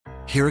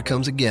Here it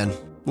comes again.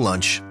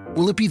 Lunch.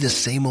 Will it be the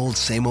same old,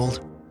 same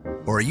old?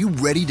 Or are you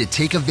ready to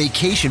take a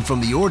vacation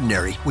from the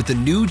ordinary with the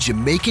new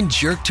Jamaican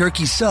Jerk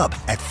Turkey Sub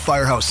at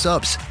Firehouse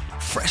Subs?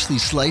 Freshly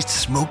sliced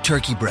smoked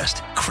turkey breast,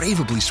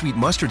 craveably sweet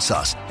mustard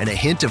sauce, and a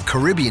hint of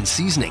Caribbean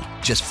seasoning.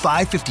 Just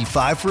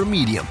 $5.55 for a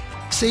medium.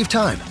 Save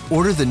time.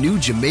 Order the new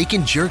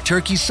Jamaican Jerk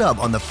Turkey Sub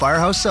on the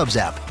Firehouse Subs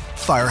app.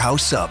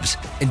 Firehouse Subs.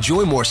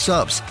 Enjoy more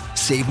subs.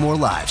 Save more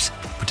lives.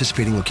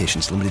 Participating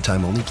locations. Limited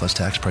time only, plus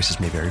tax. Prices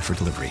may vary for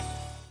delivery.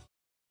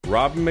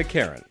 Robin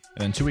McCarran. And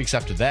then 2 weeks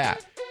after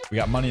that, we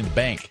got Money in the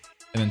Bank.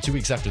 And then 2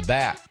 weeks after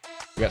that,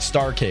 we got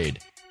Starrcade.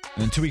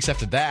 And then 2 weeks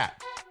after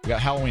that, we got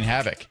Halloween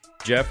Havoc.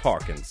 Jeff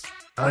Hawkins.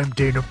 I'm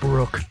Dana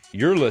Brooke.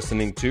 You're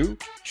listening to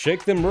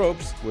Shake Them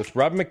Ropes with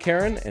Robin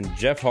McCarran and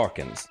Jeff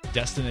Hawkins.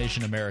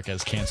 Destination America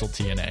has canceled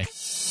TNA.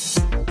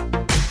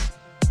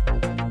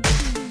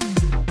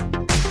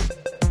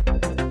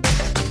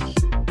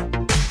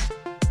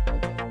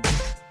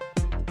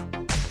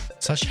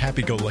 Such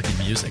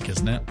happy-go-lucky music,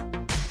 isn't it?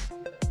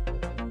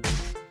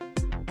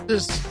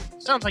 This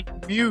sounds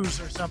like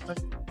Muse or something.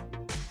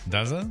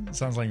 Does it?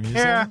 Sounds like music.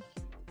 Yeah,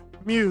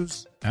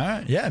 Muse.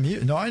 Yeah,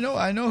 no,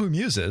 I know who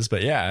Muse is,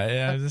 but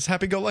yeah, it's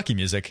happy-go-lucky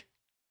music.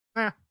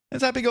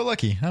 It's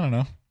happy-go-lucky. I don't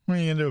know. What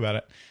are you gonna do about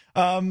it?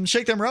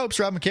 Shake Them Ropes.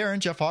 Rob McCarran,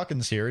 Jeff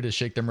Hawkins here. It is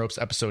Shake Them Ropes,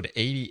 episode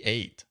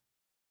 88.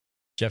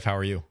 Jeff, how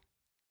are you?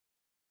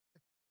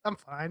 I'm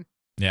fine.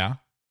 Yeah.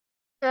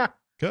 Yeah.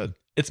 Good.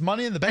 It's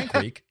Money in the Bank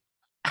week.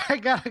 I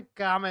got a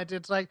comment.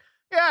 It's like,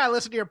 yeah, I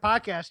listened to your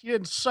podcast. You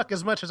didn't suck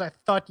as much as I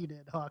thought you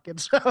did,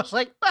 Hawkins. I was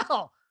like,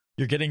 well,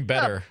 You're getting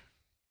better.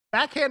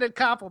 backhanded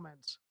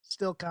compliments.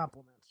 Still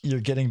compliments. You're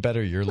getting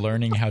better. You're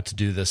learning how to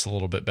do this a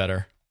little bit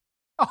better.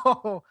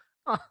 Oh,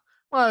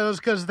 well, it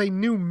was because they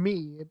knew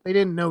me. They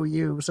didn't know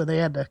you, so they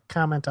had to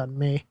comment on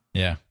me.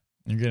 Yeah,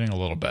 you're getting a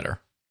little better.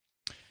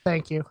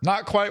 Thank you.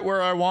 Not quite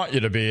where I want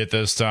you to be at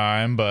this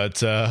time,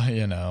 but,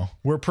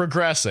 we're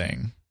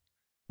progressing.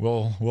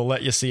 We'll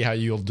let you see how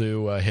you'll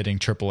do hitting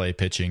AAA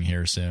pitching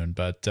here soon.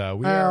 But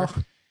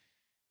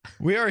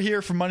we are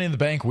here for Money in the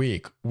Bank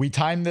week. We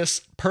timed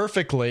this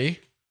perfectly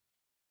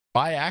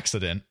by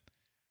accident.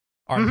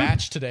 Our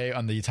match today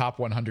on the top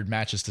 100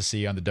 matches to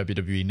see on the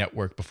WWE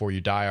Network Before You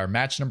Die, our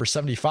match number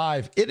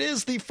 75. It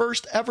is the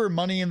first ever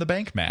Money in the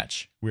Bank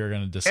match. We are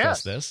going to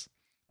discuss this.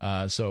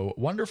 So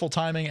wonderful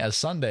timing, as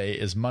Sunday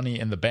is Money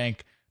in the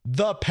Bank,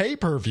 the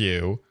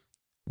pay-per-view,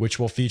 which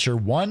will feature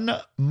one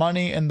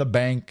Money in the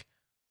Bank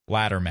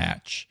ladder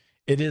match.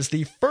 It is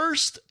the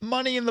first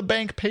Money in the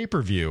Bank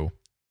pay-per-view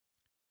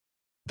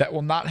that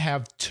will not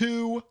have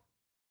two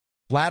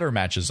ladder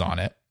matches on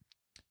it.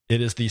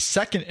 It is the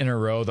second in a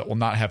row that will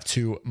not have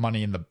two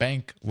Money in the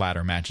Bank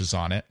ladder matches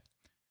on it.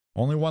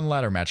 Only one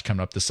ladder match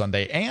coming up this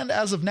Sunday, and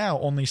as of now,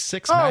 only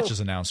 6 matches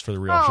announced for the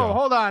real show. Oh,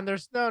 hold on.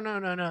 There's no.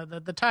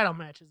 The title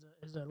match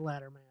is a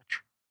ladder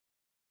match.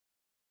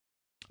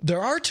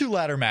 There are 2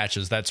 ladder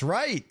matches. That's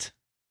right.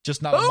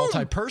 Just not a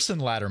multi-person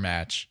ladder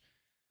match.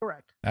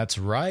 Correct. That's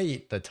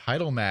right. The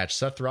title match.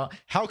 Seth Rollins.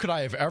 How could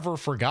I have ever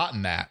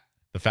forgotten that?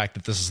 The fact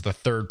that this is the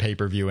third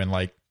pay-per-view in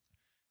like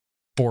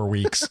 4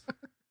 weeks.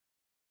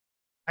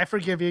 I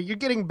forgive you. You're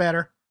getting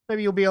better.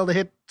 Maybe you'll be able to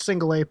hit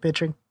single A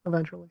pitching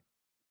eventually.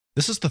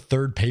 This is the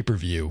third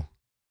pay-per-view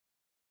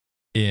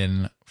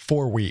in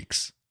 4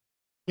 weeks.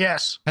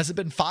 Yes. Has it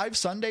been 5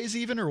 Sundays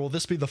even, or will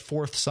this be the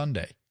 4th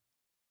Sunday?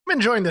 I'm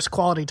enjoying this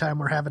quality time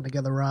we're having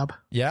together, Rob.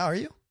 Yeah, are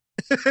you?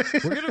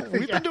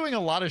 We've been doing a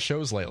lot of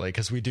shows lately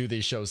because we do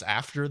these shows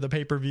after the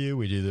pay-per-view.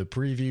 We do the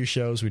preview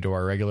shows. We do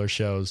our regular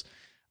shows.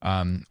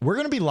 We're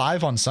going to be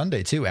live on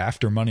Sunday, too,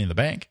 after Money in the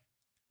Bank.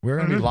 We're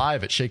going to be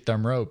live at Shake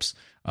Them Ropes.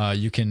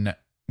 You can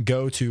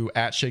go to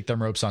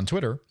 @ShakeThemRopes on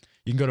Twitter.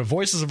 You can go to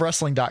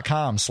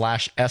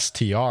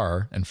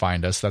voicesofwrestling.com/STR and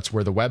find us. That's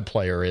where the web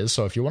player is.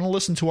 So if you want to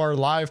listen to our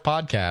live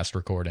podcast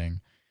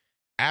recording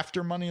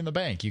after Money in the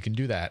Bank, you can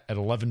do that at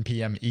 11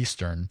 p.m.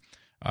 Eastern,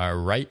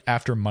 right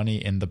after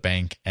Money in the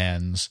Bank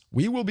ends.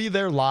 We will be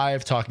there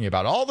live talking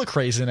about all the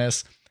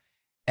craziness.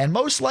 And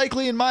most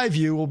likely, in my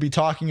view, we'll be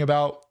talking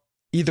about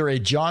either a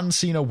John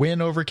Cena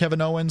win over Kevin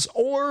Owens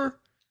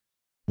or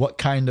what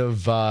kind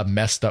of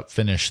messed up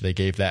finish they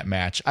gave that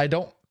match. I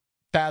don't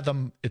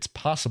fathom it's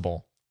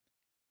possible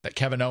that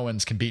Kevin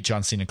Owens can beat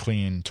John Cena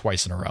clean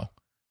twice in a row.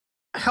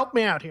 Help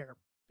me out here,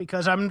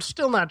 because I'm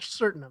still not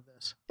certain of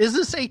this. Is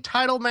this a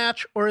title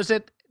match or is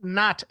it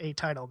not a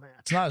title match?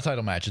 It's not a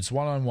title match. It's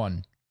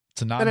one-on-one.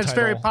 It's a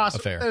non-title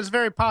affair. It's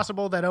very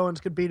possible that Owens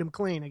could beat him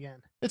clean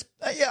again.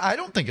 I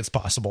don't think it's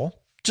possible.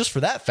 Just for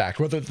that fact,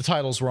 whether the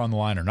titles were on the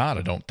line or not,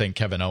 I don't think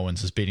Kevin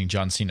Owens is beating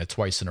John Cena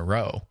twice in a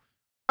row.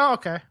 Oh,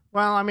 okay.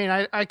 Well, I mean,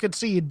 I could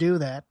see you do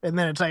that. And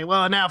then it's like,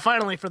 well, now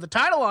finally for the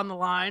title on the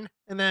line,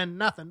 and then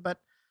nothing. But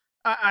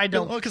I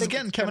don't. Well, because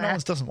again, Kevin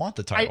Owens doesn't want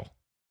the title.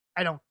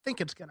 I don't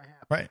think it's going to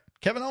happen. Right.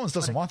 Kevin Owens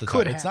doesn't want the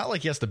title. It's not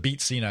like he has to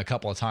beat Cena a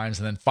couple of times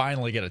and then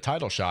finally get a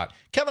title shot.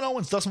 Kevin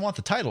Owens doesn't want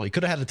the title. He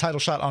could have had a title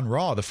shot on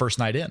Raw the first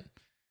night in.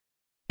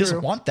 He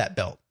doesn't want that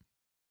belt.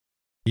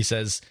 He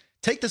says,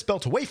 take this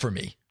belt away from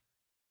me.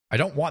 I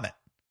don't want it.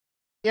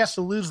 He has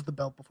to lose the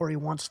belt before he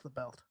wants the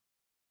belt.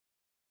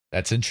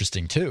 That's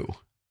interesting too.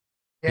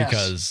 Yes.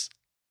 Because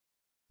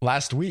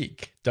last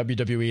week,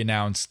 WWE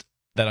announced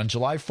that on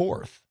July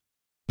 4th,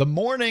 the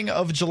morning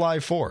of July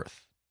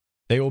 4th,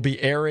 they will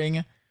be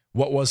airing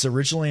what was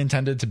originally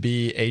intended to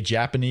be a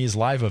Japanese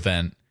live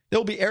event.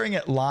 They'll be airing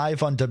it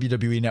live on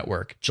WWE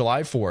Network,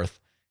 July 4th,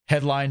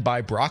 headlined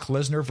by Brock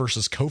Lesnar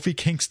versus Kofi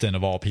Kingston,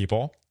 of all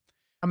people.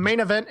 A main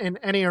event in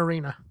any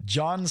arena.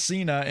 John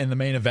Cena in the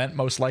main event,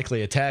 most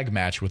likely a tag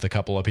match with a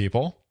couple of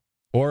people,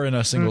 or in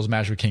a singles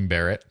match with King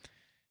Barrett.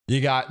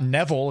 You got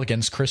Neville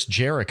against Chris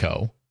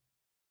Jericho.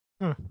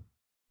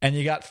 And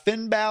you got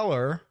Finn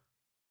Balor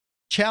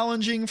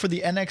challenging for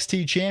the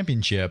NXT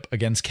Championship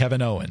against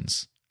Kevin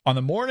Owens on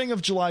the morning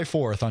of July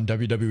 4th on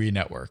WWE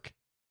Network.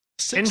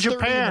 6:30 in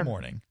Japan. In the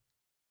morning.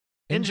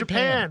 In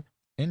Japan.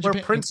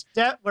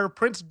 Where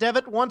Prince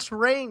Devitt once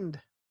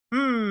reigned.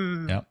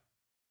 Yep.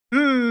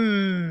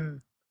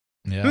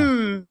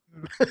 Yeah.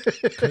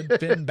 Could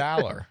Finn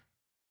Balor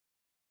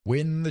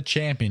win the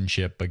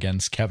championship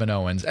against Kevin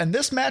Owens? And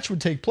this match would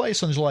take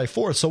place on July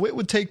 4th, so it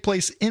would take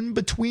place in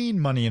between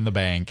Money in the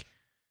Bank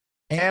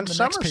and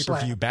the next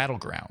pay-per-view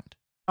Battleground.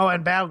 Oh,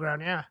 and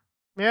Battleground, yeah.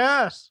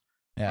 Yes.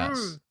 Yeah.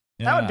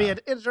 That would be an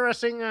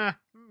interesting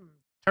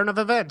turn of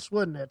events,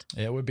 wouldn't it?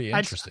 It would be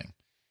interesting.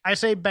 I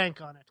say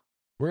bank on it.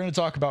 We're going to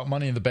talk about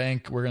Money in the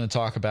Bank. We're going to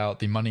talk about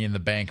the Money in the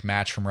Bank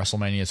match from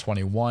WrestleMania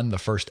 21, the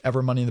first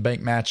ever Money in the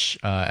Bank match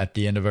at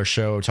the end of our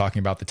show, talking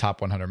about the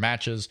top 100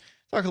 matches.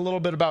 Talk a little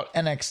bit about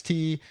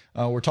NXT.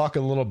 We're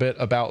talking a little bit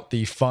about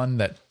the fun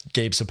that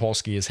Gabe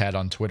Sapolsky has had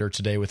on Twitter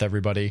today with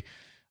everybody.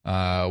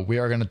 We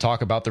are going to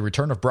talk about the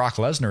return of Brock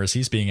Lesnar as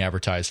he's being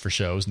advertised for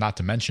shows, not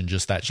to mention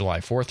just that July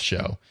 4th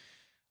show.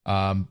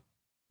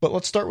 But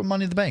let's start with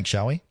Money in the Bank,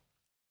 shall we?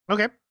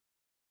 Okay.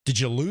 Did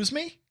you lose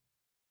me?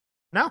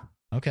 No.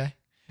 Okay.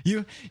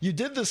 You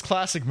did this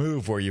classic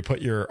move where you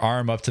put your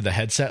arm up to the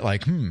headset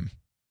like, I'm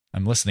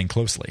listening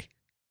closely.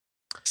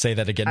 Say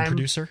that again,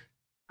 producer.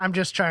 I'm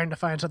just trying to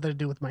find something to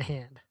do with my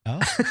hand.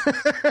 Oh.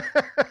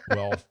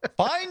 Well,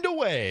 find a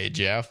way,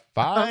 Jeff.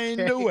 Find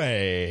a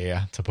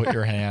way to put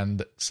your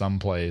hand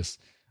someplace.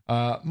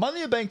 Money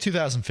in the Bank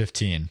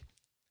 2015.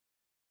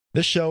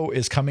 This show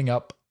is coming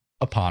up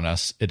upon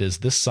us. It is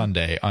this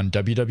Sunday on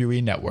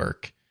WWE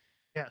Network.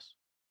 Yes.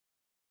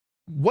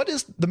 What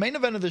is the main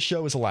event of this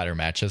show is a ladder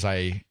match, as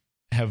I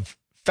have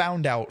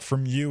found out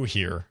from you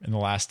here in the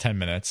last 10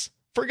 minutes.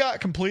 Forgot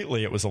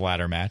completely it was a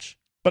ladder match,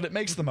 but it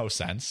makes the most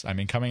sense. I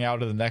mean, coming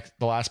out of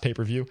the last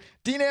pay-per-view,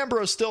 Dean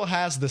Ambrose still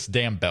has this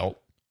damn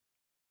belt.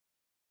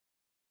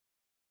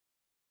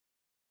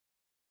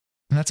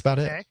 And that's about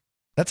it.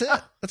 That's it.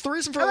 That's the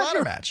reason for a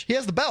ladder match. He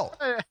has the belt.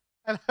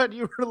 I thought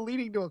you were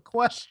leading to a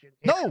question.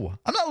 No,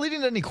 I'm not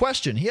leading to any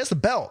question. He has the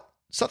belt.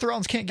 Seth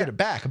Rollins can't get it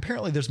back.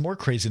 Apparently, there's more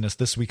craziness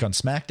this week on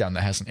SmackDown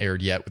that hasn't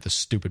aired yet with this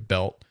stupid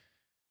belt.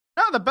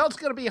 No, the belt's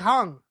going to be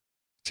hung.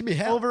 It's going to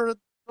be hung over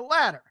the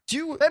ladder.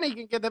 Then he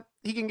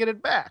can get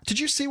it back. Did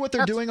you see what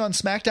they're doing on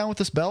SmackDown with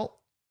this belt?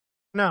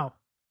 No.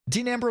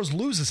 Dean Ambrose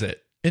loses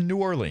it in New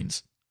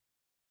Orleans.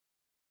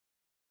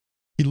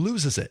 He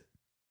loses it.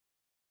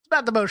 It's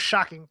not the most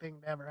shocking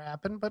thing to ever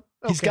happen, but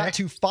okay. He's got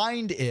to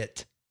find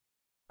it.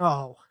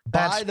 Oh,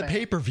 by the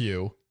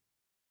pay-per-view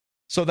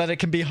so that it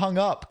can be hung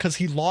up because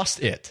he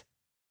lost it.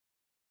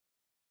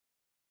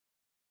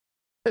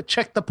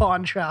 Check the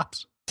pawn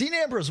shops. Dean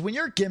Ambrose, when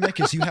your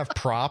gimmick is you have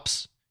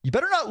props, you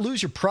better not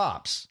lose your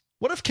props.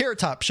 What if Carrot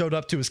Top showed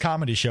up to his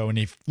comedy show and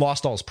he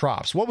lost all his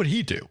props? What would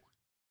he do?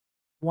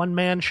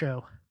 One-man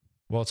show.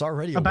 Well, it's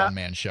already a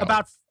one-man show.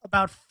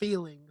 About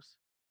feelings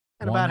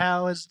and about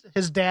how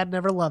his dad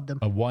never loved him.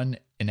 A one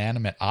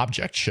inanimate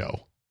object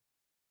show.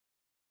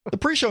 The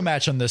pre-show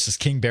match on this is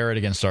King Barrett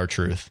against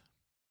R-Truth.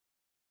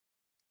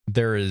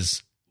 There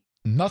is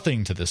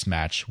nothing to this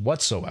match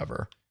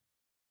whatsoever.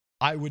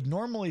 I would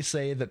normally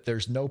say that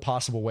there's no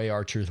possible way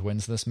R-Truth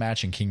wins this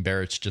match and King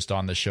Barrett's just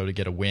on the show to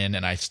get a win,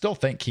 and I still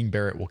think King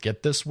Barrett will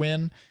get this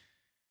win.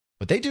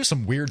 But they do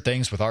some weird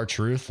things with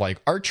R-Truth.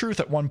 Like, R-Truth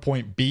at one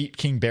point beat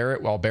King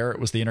Barrett while Barrett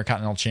was the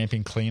Intercontinental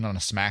Champion clean on a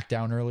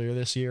SmackDown earlier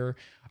this year.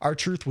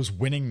 R-Truth was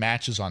winning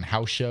matches on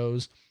house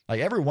shows. Like,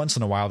 every once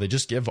in a while, they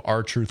just give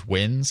R-Truth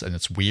wins, and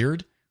it's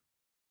weird.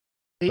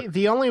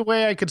 The only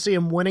way I could see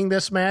him winning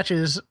this match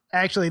is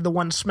actually the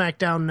one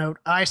SmackDown note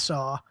I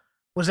saw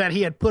was that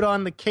he had put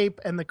on the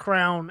cape and the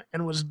crown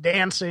and was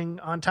dancing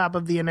on top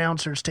of the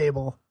announcer's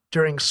table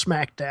during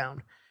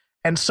SmackDown.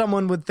 And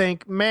someone would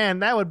think, man,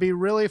 that would be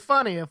really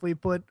funny if we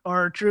put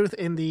R-Truth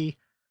in the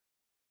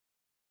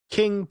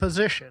king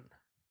position.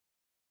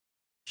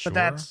 Sure.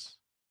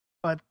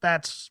 But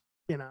that's,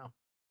 you know,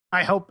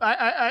 I hope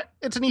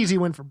it's an easy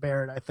win for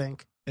Barrett, I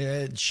think.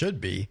 It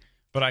should be,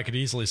 but I could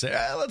easily say,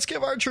 let's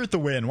give R-Truth the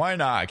win. Why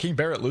not? King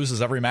Barrett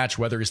loses every match,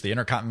 whether he's the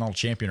Intercontinental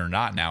Champion or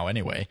not now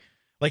anyway.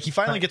 Like, he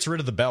finally gets rid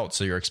of the belt,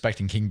 so you're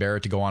expecting King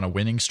Barrett to go on a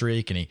winning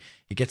streak, and he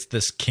gets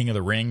this King of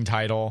the Ring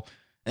title,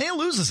 and he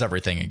loses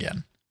everything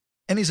again.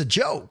 And he's a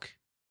joke.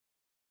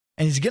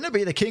 And he's going to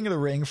be the King of the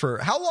Ring for...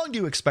 How long do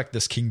you expect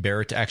this King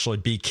Barrett to actually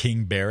be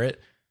King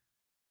Barrett?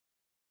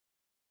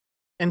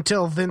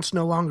 Until Vince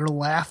no longer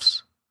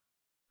laughs.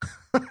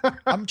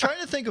 I'm trying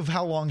to think of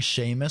how long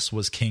Sheamus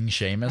was King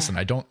Sheamus, and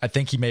I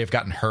think he may have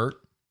gotten hurt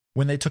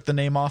when they took the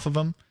name off of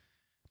him.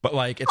 But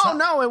like, it's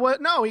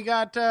he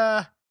got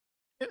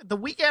the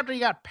week after he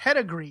got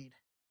pedigreed.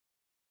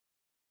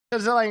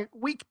 Because like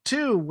week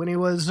 2 when he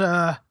was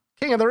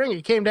King of the Ring,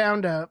 he came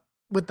down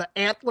with the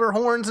antler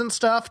horns and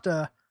stuff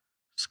to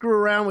screw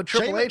around with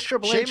Triple H.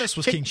 Sheamus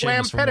was King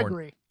Sheamus for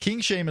more. King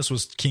Sheamus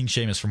was King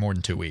Sheamus for more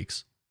than 2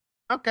 weeks.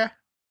 Okay.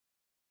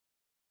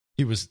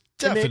 He was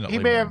definitely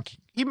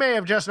he may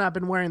have just not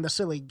been wearing the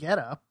silly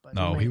getup.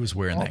 No, he was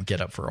wearing that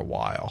getup for a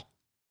while.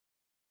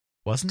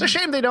 Wasn't it? It's a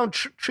shame they don't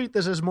treat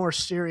this as more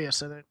serious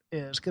than it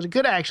is, because it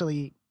could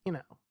actually,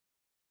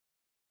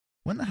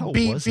 when the hell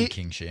was he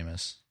King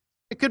Sheamus?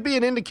 It could be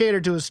an indicator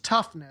to his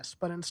toughness,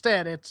 but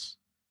instead it's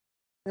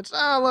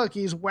look,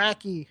 he's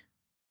wacky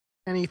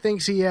and he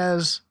thinks he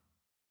has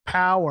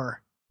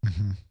power.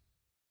 Mm-hmm.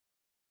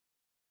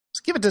 Let's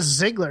give it to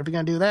Ziggler if you're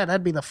going to do that.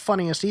 That'd be the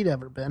funniest he'd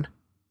ever been.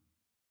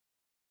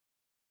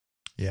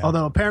 Yeah.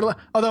 Although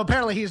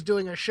apparently he's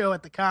doing a show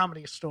at the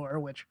Comedy Store,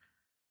 which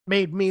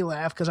made me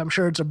laugh because I'm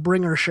sure it's a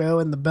bringer show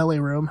in the belly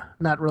room,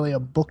 not really a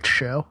booked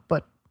show,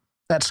 but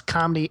that's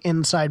comedy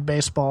inside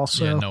baseball.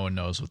 So yeah, no one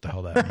knows what the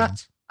hell that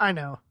means. I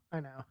know.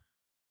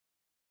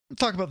 We'll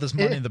talk about this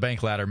Money in the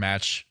Bank ladder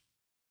match.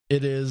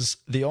 It is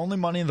the only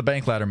Money in the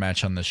Bank ladder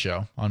match on this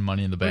show, on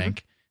Money in the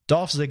Bank.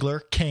 Dolph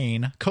Ziggler,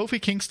 Kane,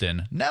 Kofi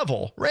Kingston,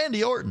 Neville,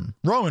 Randy Orton,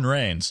 Roman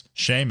Reigns,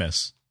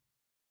 Sheamus.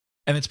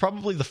 And it's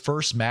probably the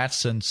first match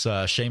since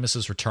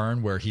Sheamus's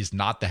return where he's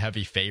not the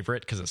heavy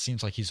favorite, because it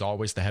seems like he's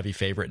always the heavy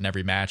favorite in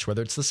every match,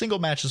 whether it's the single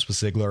matches with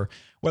Ziggler,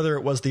 whether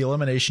it was the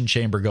Elimination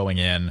Chamber going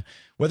in,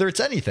 whether it's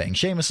anything.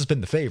 Sheamus has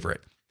been the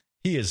favorite.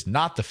 He is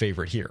not the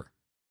favorite here.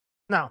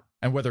 No.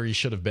 And whether he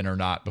should have been or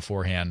not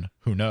beforehand,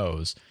 who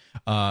knows?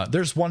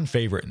 There's one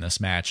favorite in this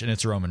match, and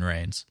it's Roman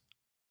Reigns.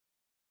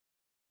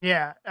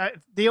 Yeah.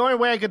 The only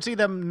way I could see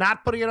them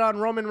not putting it on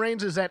Roman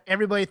Reigns is that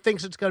everybody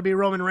thinks it's going to be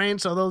Roman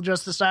Reigns, so they'll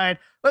just decide,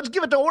 let's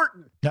give it to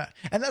Orton. Yeah,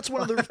 and that's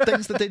one of the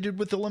things that they did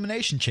with the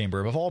Elimination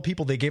Chamber. Of all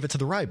people, they gave it to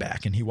the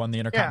Ryback, and he won the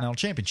Intercontinental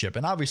Championship.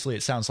 And obviously,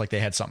 it sounds like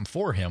they had something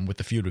for him with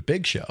the feud with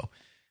Big Show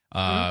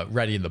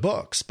ready in the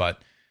books.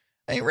 But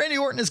Randy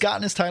Orton has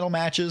gotten his title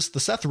matches.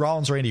 The Seth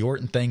Rollins-Randy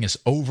Orton thing is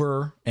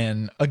over.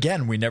 And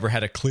again, we never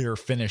had a clear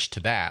finish to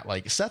that.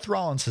 Like, Seth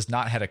Rollins has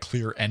not had a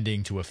clear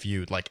ending to a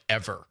feud, like,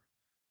 ever.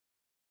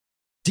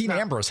 Dean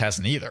Ambrose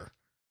hasn't either.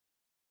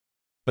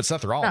 But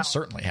Seth Rollins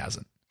certainly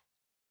hasn't.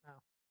 No.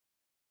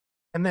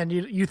 And then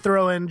you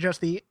throw in just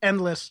the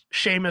endless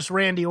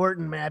Sheamus-Randy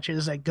Orton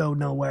matches that go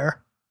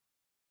nowhere.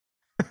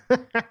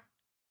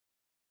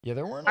 Yeah,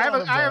 there weren't.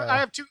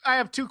 I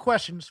have two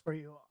questions for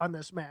you on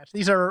this match.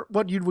 These are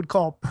what you would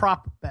call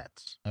prop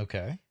bets.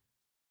 Okay.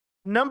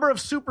 Number of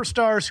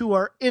superstars who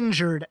are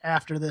injured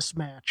after this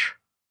match.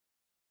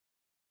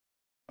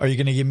 Are you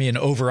going to give me an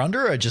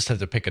over/under, or I just have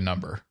to pick a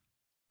number?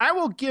 I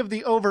will give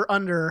the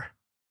over/under,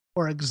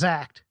 or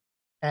exact,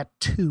 at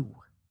 2.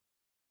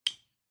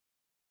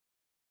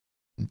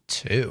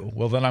 2?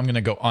 Well, then I'm going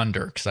to go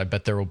under, because I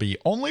bet there will be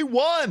only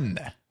one.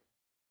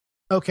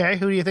 Okay,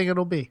 who do you think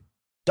it'll be?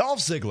 Dolph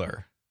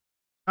Ziggler.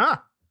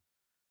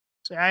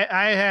 See,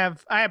 I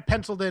have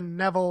penciled in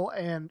Neville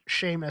and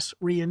Sheamus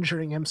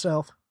re-injuring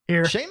himself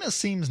here. Sheamus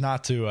seems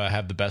not to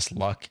have the best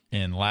luck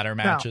in ladder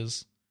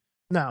matches.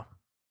 No.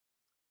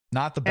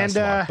 Not the best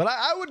luck. But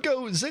I would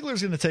go,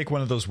 Ziggler's going to take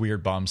one of those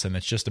weird bumps, and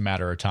it's just a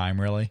matter of time,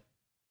 really.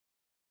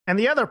 And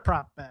the other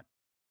prop bet.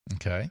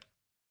 Okay.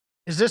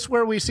 Is this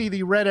where we see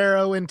the red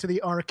arrow into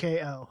the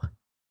RKO?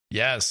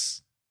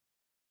 Yes.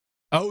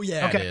 Oh,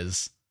 yeah, okay. It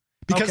is.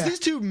 Because these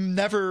two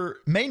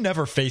may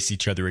never face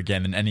each other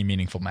again in any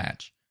meaningful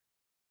match.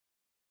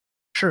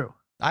 True.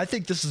 I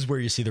think this is where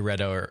you see the red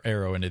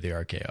arrow into the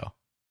RKO.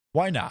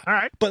 Why not? All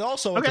right. But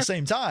also at the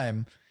same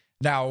time,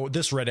 now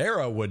this red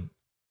arrow would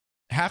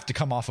have to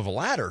come off of a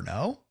ladder,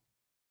 no?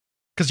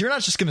 Because you're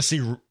not just going to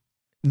see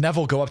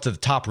Neville go up to the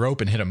top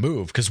rope and hit a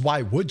move, because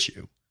why would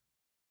you?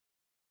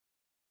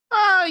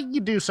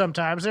 You do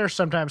sometimes. There's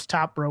sometimes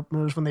top rope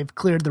moves when they've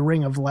cleared the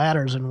ring of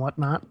ladders and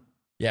whatnot.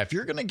 Yeah, if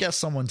you're going to guess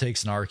someone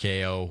takes an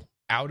RKO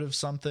out of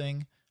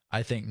something,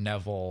 I think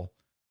Neville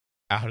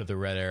out of the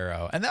red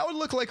arrow. And that would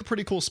look like a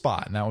pretty cool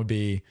spot. And that would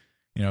be,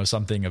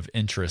 something of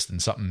interest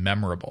and something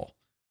memorable.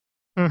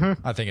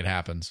 Mm-hmm. I think it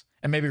happens.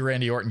 And maybe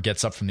Randy Orton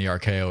gets up from the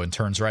RKO and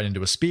turns right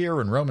into a spear,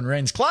 and Roman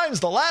Reigns climbs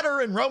the ladder,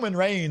 and Roman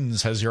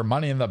Reigns has your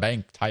Money in the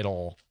Bank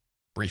title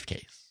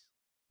briefcase.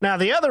 Now,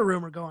 the other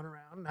rumor going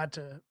around, not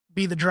to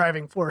be the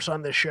driving force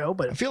on this show,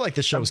 but I feel like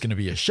this show is going to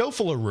be a show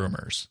full of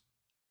rumors.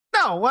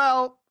 No,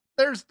 well,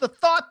 there's the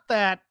thought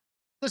that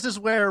this is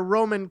where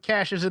Roman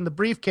cashes in the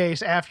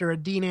briefcase after a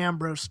Dean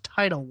Ambrose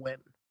title win.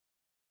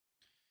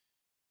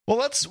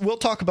 Well, we'll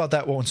talk about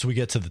that once we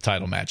get to the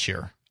title match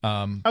here.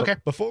 Okay.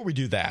 But before we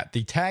do that,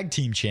 the tag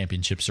team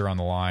championships are on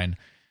the line.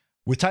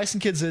 With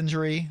Tyson Kidd's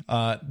injury,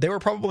 they were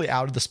probably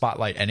out of the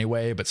spotlight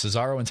anyway, but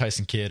Cesaro and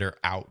Tyson Kidd are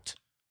out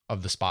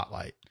of the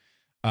spotlight.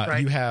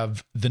 Right. You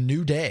have the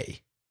New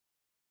Day,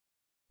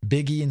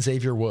 Big E and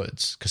Xavier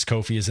Woods, because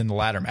Kofi is in the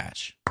ladder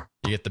match.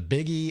 You get the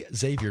Big E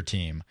Xavier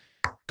team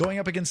going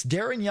up against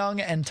Darren Young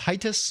and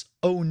Titus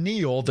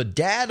O'Neil, the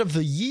dad of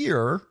the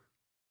year.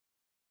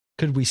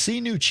 Could we see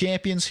new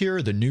champions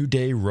here? The New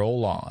Day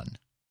roll on.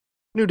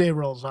 New Day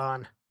rolls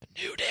on. The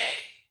New Day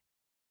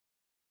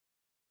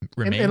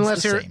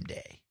remains the same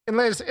day.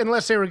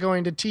 Unless they were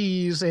going to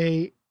tease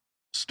a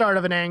start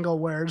of an angle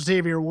where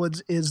Xavier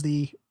Woods is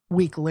the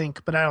weak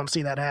link, but I don't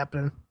see that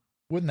happening.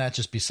 Wouldn't that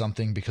just be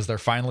something, because they're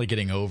finally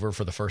getting over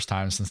for the first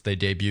time since they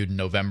debuted in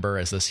November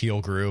as this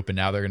heel group, and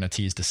now they're going to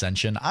tease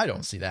dissension? I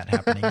don't see that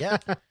happening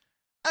yet.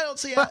 I don't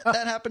see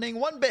that happening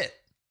one bit.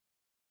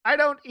 I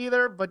don't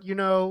either, but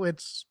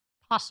it's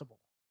possible.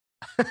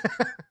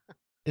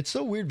 It's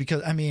so weird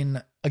because, I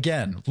mean,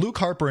 again, Luke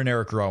Harper and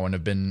Eric Rowan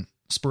have been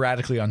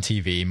sporadically on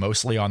TV,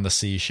 mostly on the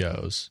C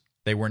shows.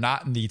 They were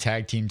not in the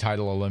tag team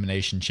title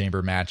elimination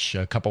chamber match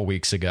a couple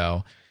weeks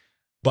ago,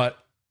 but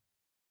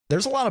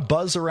there's a lot of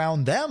buzz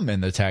around them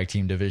in the tag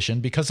team division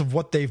because of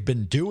what they've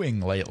been doing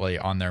lately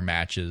on their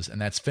matches,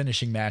 and that's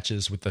finishing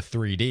matches with the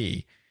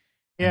 3D.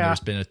 Yeah. And there's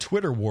been a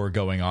Twitter war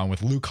going on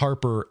with Luke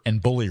Harper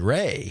and Bully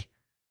Ray.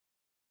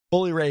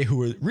 Bully Ray,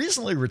 who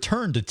recently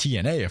returned to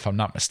TNA, if I'm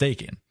not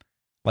mistaken.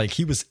 Like,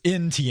 he was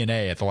in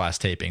TNA at the last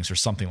tapings or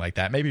something like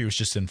that. Maybe he was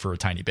just in for a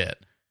tiny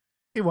bit.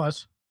 He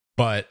was.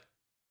 But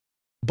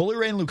Bully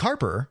Ray and Luke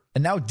Harper,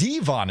 and now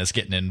Devon is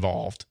getting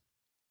involved.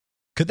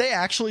 Could they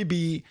actually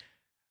be...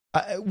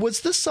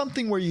 was this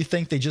something where you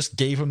think they just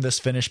gave him this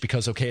finish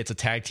because, okay, it's a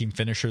tag team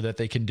finisher that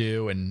they can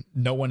do, and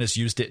no one has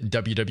used it in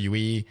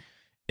WWE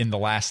in the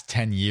last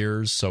 10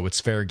 years, so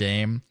it's fair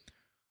game?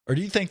 Or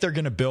do you think they're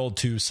going to build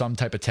to some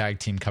type of tag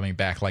team coming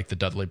back like the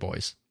Dudley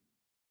Boys?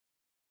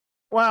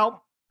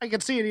 Well, I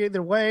could see it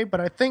either way,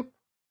 but I think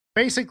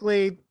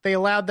basically they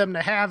allowed them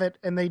to have it,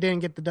 and they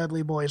didn't get the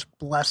Dudley Boys'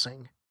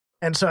 blessing.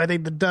 And so I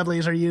think the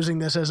Dudleys are using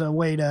this as a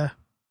way to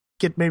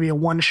get maybe a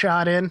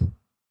one-shot in.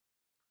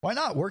 Why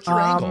not work your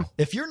angle?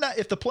 If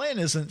the plan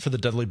isn't for the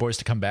Dudley Boys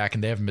to come back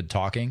and they haven't been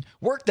talking,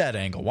 work that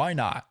angle. Why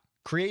not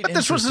create? But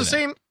this was the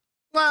same.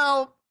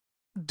 Well,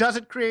 does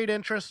it create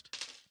interest?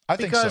 I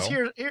think so. Because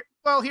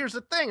here's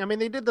the thing. I mean,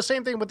 they did the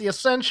same thing with the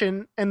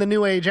Ascension and the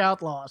New Age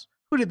Outlaws.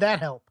 Who did that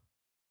help?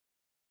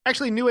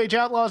 Actually, New Age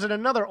Outlaws and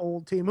another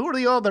old team. Who are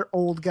the other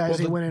old guys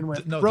they went in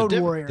with? Road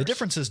Warriors. The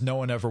difference is no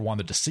one ever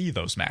wanted to see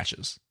those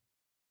matches.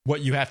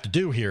 What you have to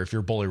do here, if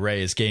you're Bully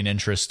Ray, is gain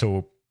interest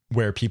to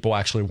where people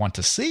actually want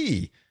to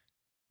see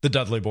the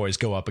Dudley Boys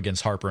go up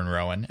against Harper and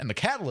Rowan. And the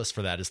catalyst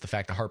for that is the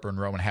fact that Harper and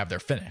Rowan have their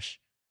finish.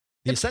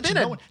 The Ascension,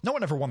 no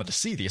one ever wanted to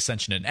see the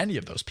Ascension in any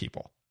of those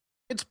people.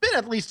 It's been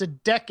at least a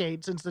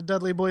decade since the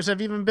Dudley Boys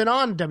have even been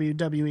on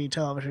WWE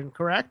television,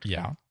 correct?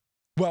 Yeah.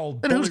 Well,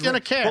 then who's going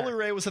to care? Bully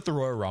Ray was at the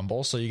Royal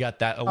Rumble, so you got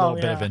that a little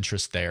bit of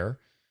interest there.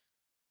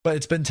 But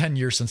it's been 10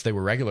 years since they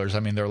were regulars. I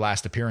mean, their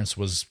last appearance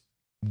was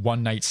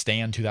One Night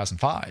Stand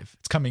 2005.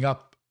 It's coming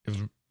up.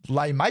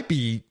 It might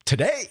be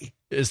today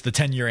is the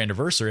 10-year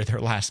anniversary of their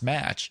last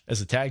match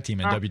as a tag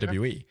team in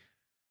WWE.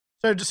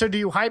 So do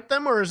you hype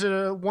them, or is it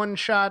a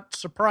one-shot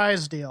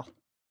surprise deal?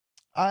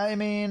 I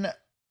mean,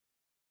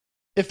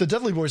 if the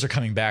Dudley Boys are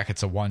coming back,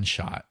 it's a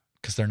one-shot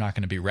because they're not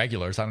going to be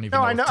regulars. I don't even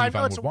know if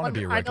Devon would want to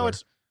be a regular.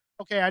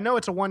 I know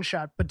it's a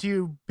one-shot, but do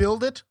you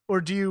build it, or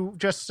do you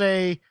just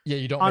say... Yeah,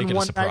 you don't make it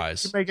a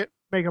surprise. You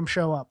make them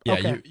show up. Yeah,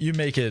 okay. you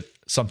make it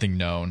something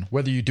known.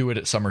 Whether you do it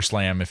at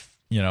SummerSlam, if,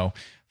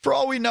 for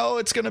all we know,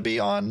 it's going to be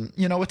on, a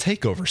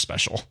takeover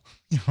special.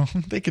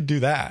 They could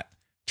do that.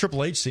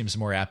 Triple H seems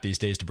more apt these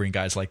days to bring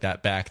guys like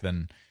that back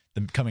than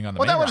coming on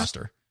the main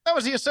roster. That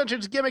was the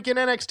Ascension's gimmick in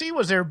NXT,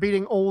 was they're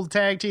beating old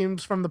tag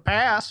teams from the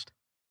past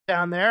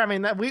down there. I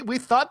mean, we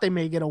thought they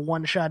may get a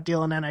one-shot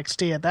deal in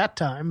NXT at that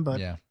time, but...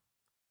 Yeah.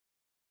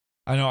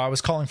 I know I was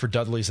calling for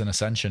Dudley's and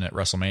Ascension at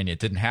WrestleMania. It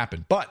didn't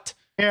happen, but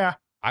yeah,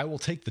 I will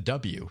take the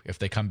W if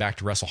they come back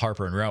to wrestle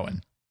Harper and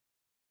Rowan.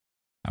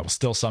 I will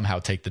still somehow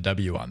take the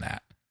W on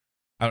that.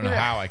 I don't know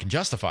how I can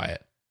justify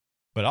it,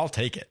 but I'll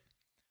take it.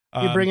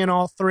 You bring in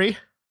all three?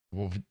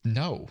 Well,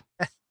 no.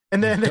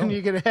 And then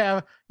you get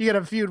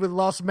a feud with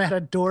Los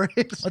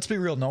Matadores. Let's be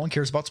real. No one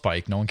cares about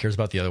Spike. No one cares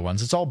about the other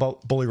ones. It's all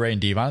about Bully Ray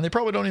and Devon. They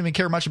probably don't even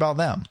care much about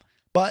them.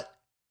 But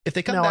if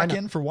they come back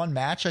in for one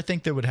match, I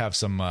think they would have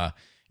some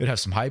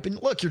hype.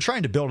 And look, you're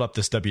trying to build up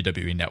this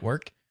WWE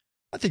network.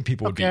 I think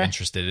people would be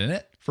interested in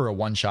it for a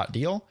one-shot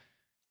deal.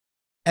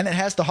 And it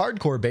has the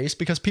hardcore base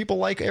because people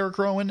like Eric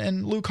Rowan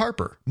and Luke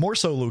Harper. More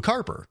so Luke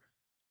Harper.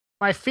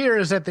 My fear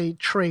is that they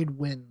trade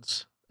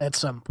wins at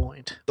some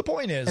point. The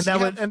point is...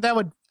 And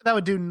that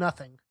would do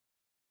nothing.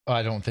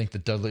 I don't think the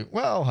Dudley...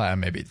 Well,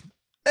 maybe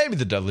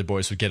the Dudley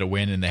Boys would get a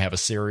win and they have a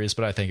series,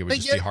 but I think it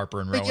would be Harper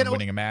and Rowan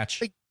winning a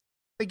match.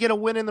 They get a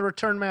win in the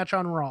return match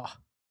on Raw.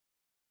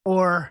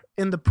 Or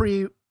in the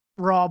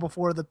pre-Raw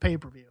before the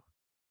pay-per-view.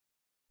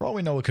 For all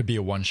we know, it could be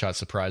a one-shot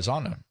surprise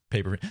on a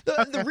pay-per-view.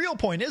 The real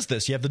point is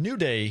this. You have the New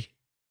Day,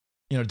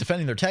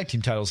 defending their tag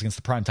team titles against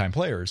the primetime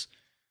players.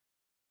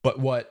 But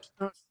what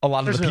a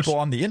lot of the people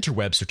on the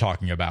interwebs are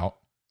talking about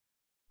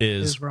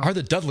is are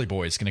the Dudley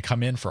Boys going to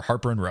come in for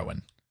Harper and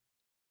Rowan?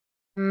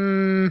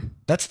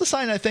 That's the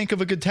sign, I think, of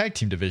a good tag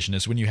team division,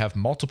 is when you have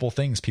multiple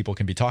things people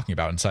can be talking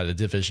about inside a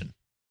division.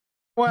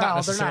 Well, not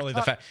necessarily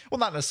the fact. Well,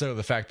 not necessarily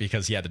the fact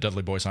because the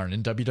Dudley Boys aren't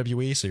in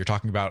WWE, so you're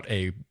talking about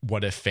a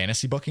what if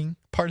fantasy booking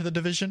part of the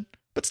division.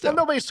 But still,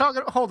 well, nobody's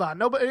talking. Hold on,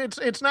 nobody.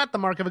 It's not the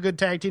mark of a good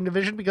tag team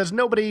division because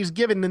nobody's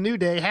giving the New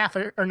Day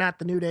or not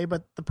the New Day,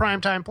 but the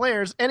primetime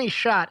players any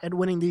shot at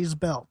winning these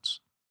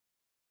belts.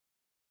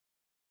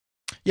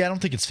 Yeah, I don't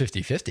think it's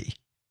 50-50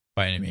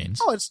 by any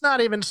means. Oh, it's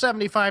not even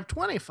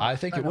 75-25. I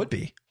think it would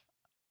be.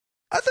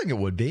 I think it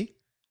would be.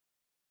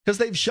 Because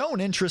they've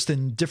shown interest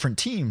in different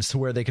teams to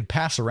where they could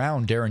pass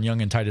around Darren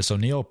Young and Titus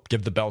O'Neil,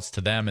 give the belts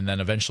to them, and then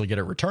eventually get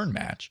a return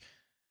match.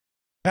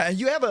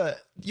 You have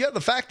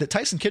the fact that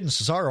Tyson Kidd and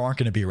Cesaro aren't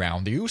going to be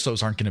around. The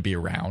Usos aren't going to be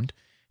around.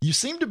 You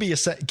seem to be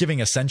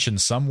giving Ascension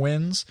some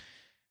wins,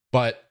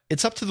 but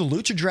it's up to the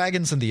Lucha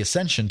Dragons and the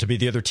Ascension to be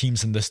the other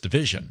teams in this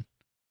division,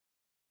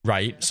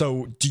 right?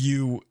 So do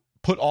you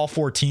put all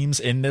 4 teams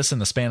in this in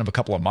the span of a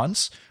couple of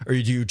months, or do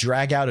you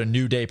drag out a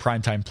New Day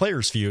Primetime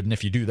Players feud? And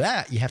if you do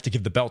that, you have to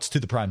give the belts to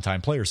the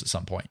Primetime Players at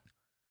some point.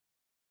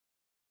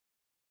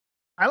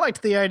 I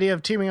liked the idea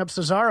of teaming up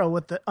Cesaro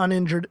with the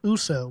uninjured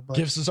Uso. But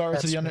give Cesaro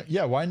to the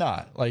yeah, why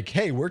not? Like,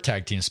 hey, we're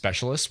tag team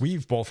specialists.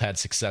 We've both had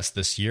success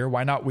this year.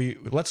 Why not?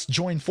 Let's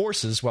join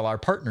forces while our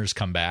partners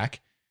come back.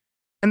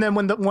 And then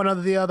when one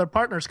of the other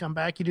partners come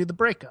back, you do the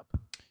breakup.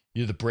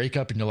 You do the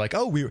breakup, and you're like,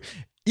 oh,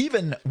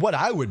 even what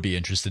I would be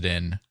interested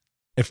in.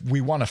 If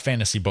we want to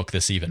fantasy book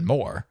this even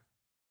more,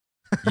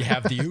 you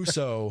have the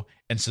Uso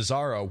and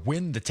Cesaro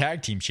win the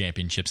tag team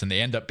championships and they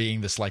end up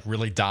being this like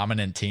really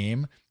dominant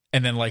team.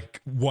 And then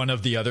like one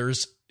of the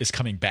others is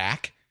coming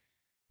back.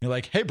 You're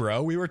like, hey,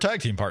 bro, we were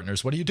tag team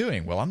partners. What are you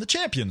doing? Well, I'm the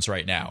champions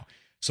right now.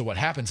 So what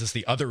happens is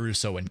the other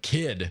Uso and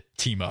Kid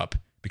team up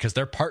because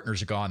their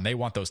partners are gone. They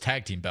want those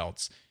tag team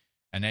belts.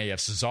 And now you have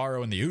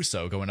Cesaro and the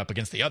Uso going up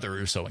against the other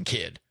Uso and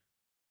Kid.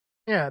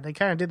 Yeah, they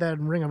kind of did that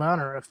in Ring of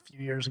Honor a few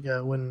years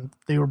ago when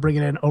they were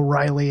bringing in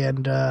O'Reilly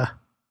and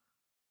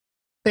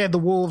they had the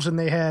Wolves and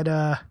they had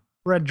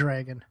Red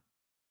Dragon.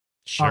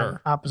 Sure. On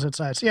opposite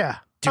sides. Yeah.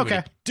 Do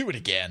it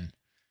again.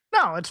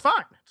 No, it's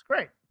fine. It's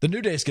great. The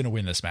New Day is going to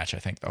win this match, I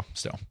think, though,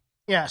 still.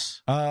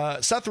 Yes.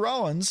 Seth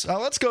Rollins.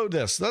 Let's go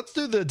this. Let's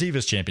do the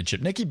Divas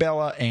Championship. Nikki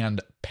Bella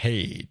and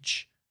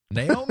Paige.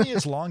 Naomi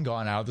is long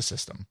gone out of the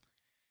system.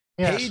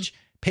 Yes.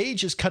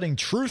 Paige is cutting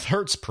Truth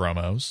Hurts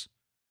promos.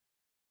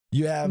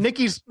 You have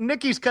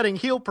Nikki's cutting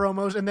heel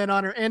promos and then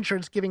on her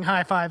entrance giving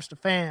high fives to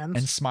fans.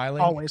 And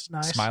smiling. Always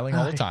nice. Smiling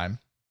all the time.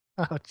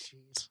 Oh,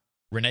 jeez.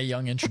 Renee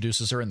Young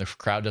introduces her and the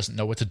crowd doesn't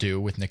know what to do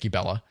with Nikki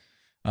Bella.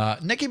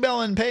 Nikki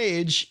Bella and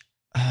Paige,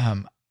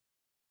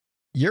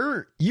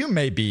 you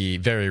may be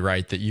very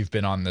right that you've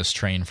been on this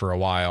train for a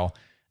while.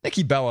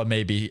 Nikki Bella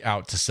may be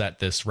out to set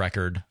this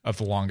record of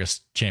the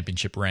longest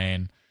championship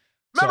reign.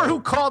 Remember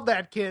who called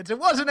that, kids? It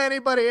wasn't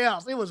anybody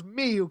else. It was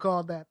me who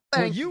called that.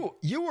 Thank you.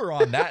 You were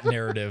on that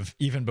narrative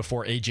even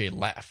before AJ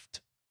left.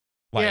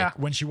 Like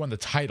when she won the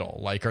title,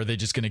 like, are they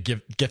just going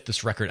to get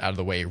this record out of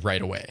the way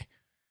right away?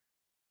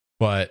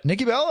 But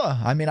Nikki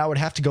Bella, I mean, I would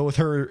have to go with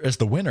her as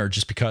the winner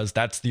just because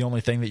that's the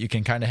only thing that you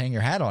can kind of hang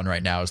your hat on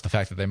right now is the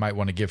fact that they might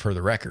want to give her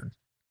the record.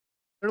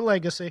 Her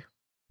legacy.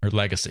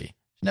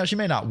 Now, she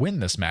may not win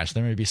this match.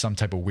 There may be some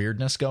type of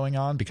weirdness going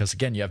on because,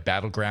 again, you have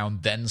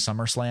Battleground, then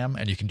SummerSlam,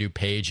 and you can do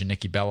Paige and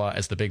Nikki Bella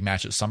as the big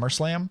match at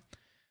SummerSlam.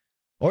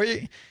 Or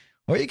you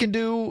can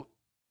do,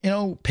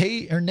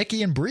 Paige or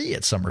Nikki and Brie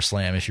at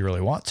SummerSlam if you really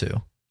want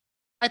to.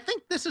 I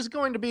think this is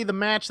going to be the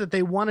match that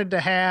they wanted to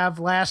have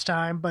last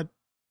time, but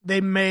they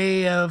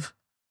may have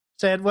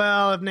said,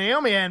 well, if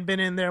Naomi hadn't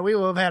been in there, we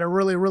would have had a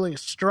really, really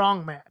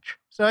strong match.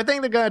 So I think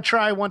they're going to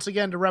try once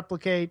again to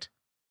replicate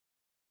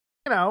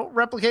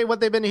what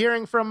they've been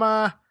hearing from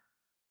a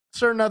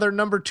certain other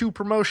number 2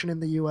 promotion in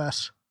the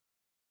U.S.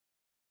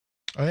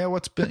 Oh,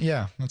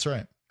 yeah, that's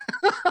right.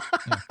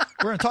 Yeah.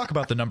 We're going to talk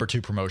about the number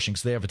 2 promotion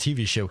because they have a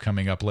TV show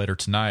coming up later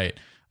tonight.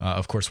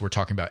 Of course, we're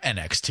talking about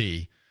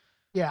NXT.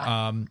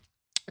 Yeah.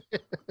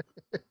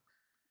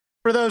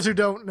 For those who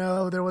don't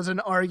know, there was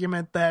an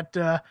argument that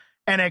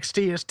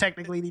NXT is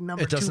technically the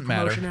number 2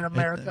 promotion in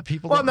America.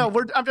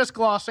 I'm just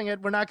glossing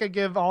it. We're not going to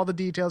give all the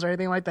details or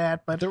anything like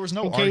that. But there was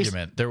no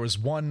argument. There was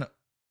one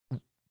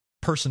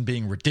person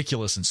being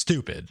ridiculous and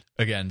stupid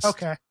against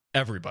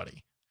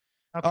everybody.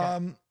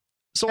 Okay.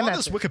 So on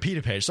this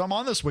Wikipedia page, I'm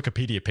on this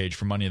Wikipedia page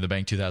for Money in the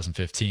Bank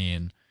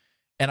 2015,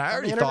 and I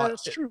already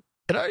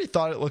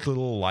thought it looked a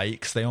little light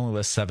because they only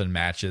list 7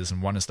 matches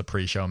and one is the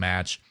pre-show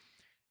match.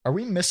 Are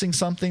we missing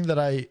something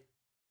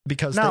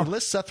because they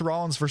list Seth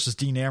Rollins versus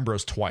Dean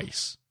Ambrose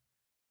twice?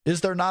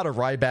 Is there not a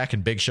Ryback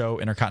and Big Show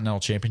Intercontinental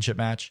Championship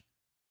match?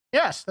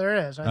 Yes,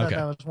 there is. I thought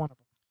that was one of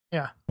them.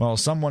 Yeah. Well,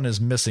 someone is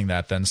missing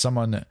that then.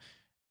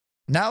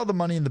 Now the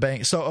Money in the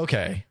Bank. So,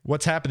 okay,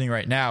 what's happening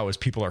right now is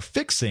people are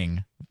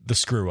fixing the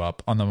screw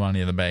up on the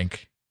Money in the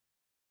Bank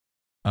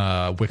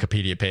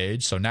Wikipedia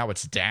page. So now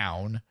it's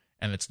down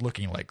and it's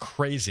looking like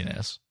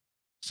craziness.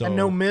 So and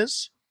no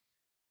Miz?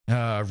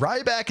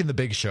 Ryback and the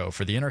Big Show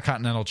for the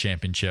Intercontinental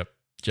Championship.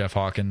 Jeff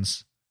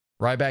Hawkins.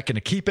 Ryback going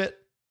to keep it.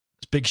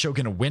 Is Big Show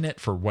going to win it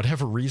for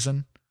whatever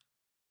reason?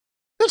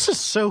 This is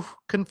so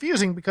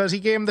confusing because he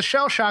gave him the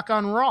shell shock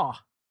on Raw.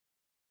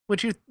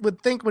 which you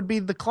would think would be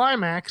the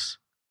climax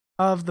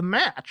of the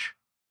match.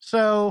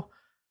 So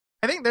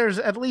I think there's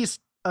at least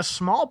a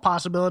small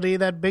possibility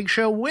that Big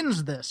Show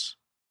wins this.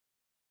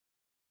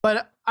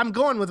 But I'm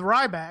going with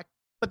Ryback,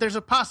 but there's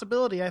a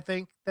possibility, I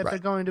think, that they're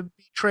going to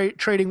be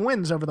trading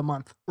wins over the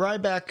month.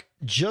 Ryback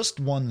just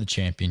won the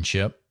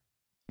championship.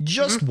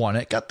 Just won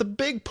it. Got the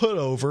big put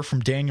over from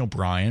Daniel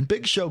Bryan.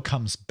 Big Show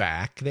comes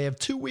back. They have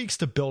 2 weeks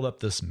to build up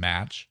this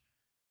match.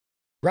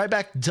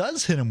 Ryback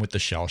does hit him with the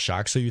shell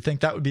shock, so you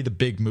think that would be the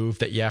big move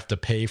that you have to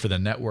pay for the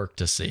network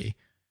to see.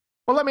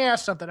 Well, let me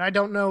ask something. I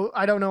don't know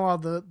all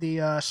the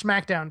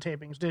SmackDown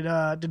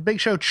tapings. Did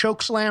Big Show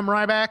choke slam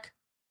Ryback?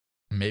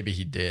 Maybe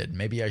he did.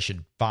 Maybe I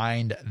should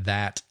find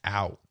that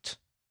out.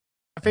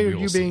 I figured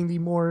you being the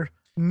more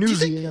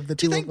newsy of the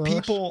two of us. Do you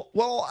think people...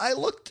 Well,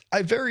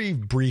 I very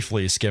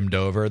briefly skimmed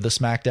over the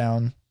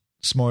SmackDown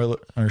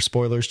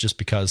spoilers just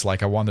because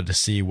I wanted to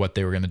see what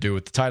they were going to do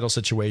with the title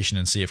situation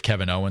and see if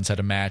Kevin Owens had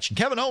a match. And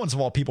Kevin Owens, of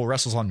all people,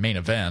 wrestles on Main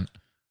Event.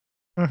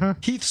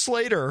 Heath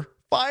Slater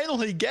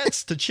finally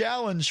gets to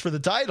challenge for the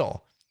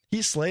title.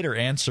 Heath Slater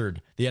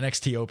answered the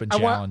NXT Open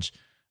Challenge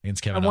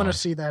against Kevin Owens. I want to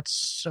see that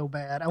so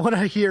bad. I want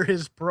to hear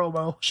his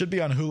promo. Should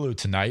be on Hulu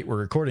tonight. We're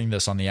recording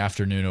this on the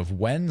afternoon of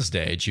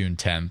Wednesday, June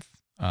 10th.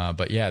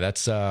 But yeah,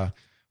 that's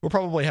we'll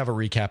probably have a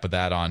recap of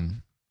that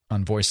on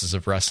Voices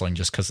of Wrestling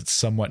just because it's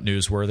somewhat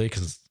newsworthy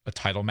because it's a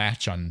title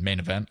match on Main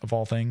Event of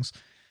all things.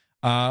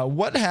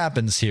 What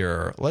happens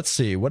here? Let's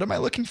see. What am I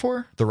looking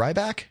for? The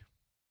Ryback?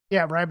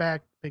 Yeah,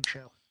 Ryback, Big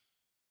Show.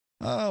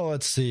 Oh,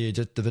 let's see.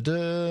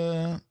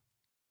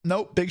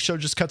 Nope, Big Show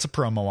just cuts a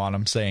promo on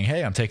him saying,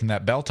 hey, I'm taking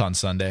that belt on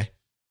Sunday.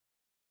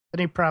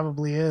 Then he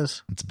probably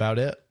is. That's about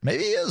it.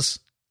 Maybe he is.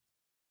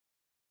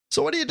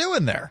 So what are you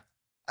doing there?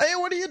 Hey,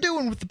 what are you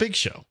doing with the Big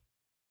Show?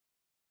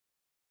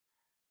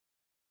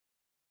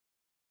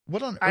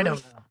 What on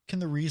earth can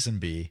the reason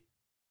be?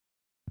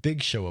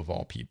 Big Show of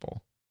all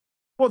people.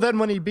 Well, then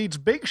when he beats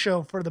Big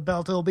Show for the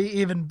belt, it'll be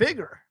even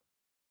bigger.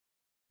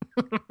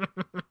 I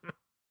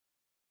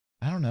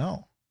don't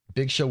know.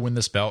 Big Show win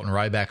this belt and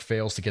Ryback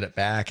fails to get it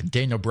back. And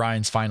Daniel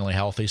Bryan's finally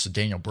healthy, so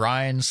Daniel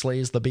Bryan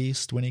slays the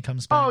beast when he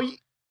comes back. Oh,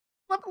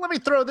 let me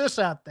throw this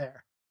out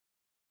there.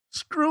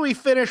 Screwy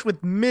finish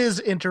with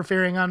Miz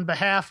interfering on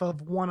behalf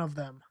of one of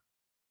them.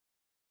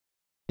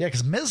 Yeah,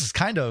 because Miz is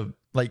kind of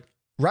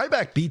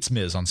Ryback beats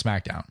Miz on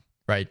SmackDown,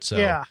 right? So,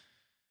 yeah.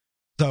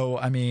 So,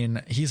 I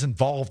mean, he's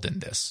involved in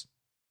this.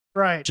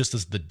 Right. Just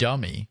as the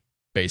dummy,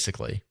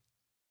 basically.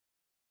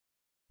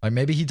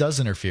 Maybe he does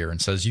interfere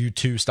and says, you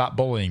two stop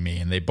bullying me.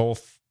 And they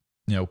both,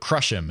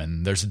 crush him.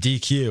 And there's a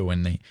DQ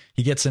and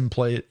he gets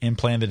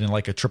implanted in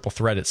a triple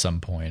threat at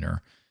some point.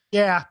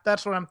 Yeah,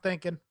 that's what I'm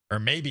thinking. Or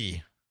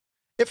maybe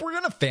if we're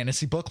going to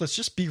fantasy book, let's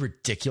just be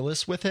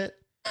ridiculous with it.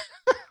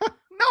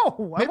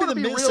 No, maybe the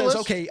Miz says,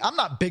 okay, I'm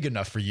not big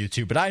enough for you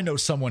two, but I know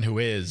someone who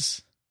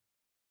is.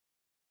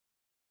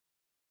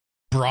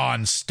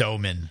 Braun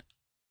Strowman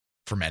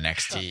from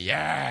NXT.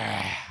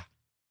 Yeah.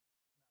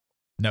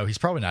 No, he's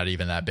probably not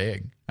even that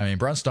big. I mean,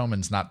 Braun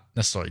Strowman's not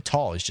necessarily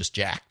tall. He's just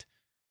jacked.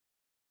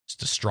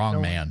 Just a strong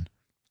man.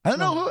 I don't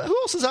know. Who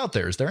else is out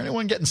there? Is there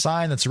anyone getting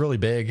signed that's really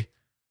big?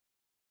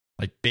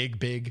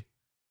 Big?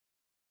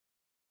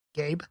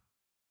 Gabe?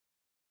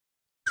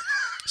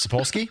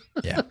 Sapolsky?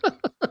 Yeah.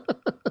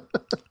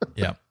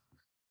 Yeah.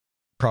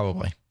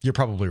 Probably. You're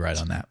probably right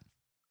on that.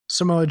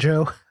 Samoa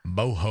Joe.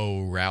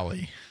 Mojo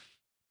Rally.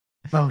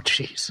 Oh,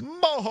 jeez.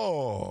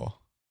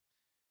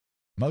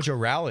 Mojo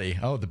Rally.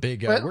 Oh, the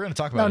big. We're going to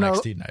talk about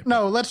NXT tonight.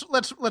 No,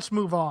 let's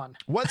move on.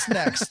 What's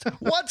next?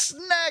 What's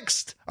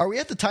next? Are we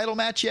at the title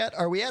match yet?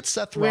 Are we at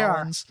Seth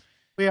Rollins?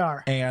 We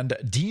are. And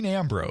Dean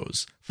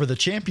Ambrose for the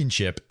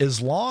championship. As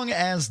long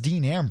as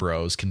Dean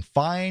Ambrose can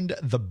find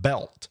the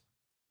belt,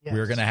 yes,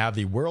 we're going to have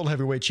the World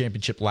Heavyweight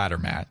Championship ladder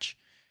match.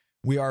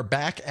 We are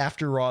back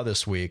after Raw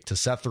this week to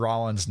Seth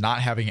Rollins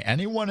not having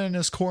anyone in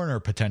his corner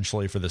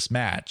potentially for this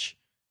match,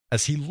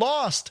 as he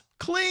lost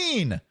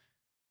clean.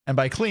 And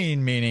by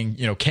clean, meaning,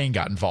 Kane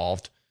got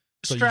involved.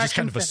 So you just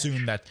kind of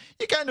assume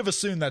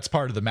that's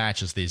part of the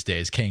matches these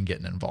days, Kane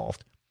getting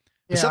involved.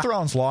 Yeah. Seth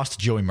Rollins lost to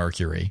Joey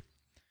Mercury.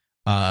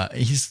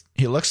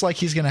 He looks like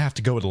he's going to have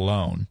to go it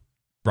alone,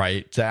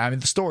 right? I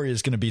mean, the story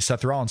is going to be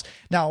Seth Rollins.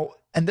 Now,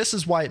 and this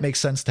is why it makes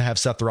sense to have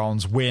Seth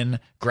Rollins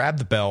win, grab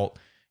the belt,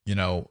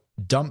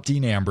 dump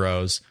Dean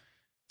Ambrose.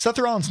 Seth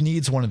Rollins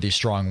needs one of these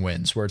strong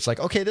wins where it's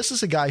okay, this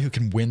is a guy who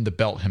can win the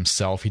belt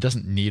himself. He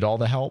doesn't need all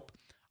the help.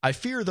 I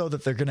fear, though,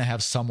 that they're going to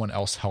have someone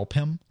else help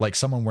him,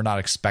 someone we're not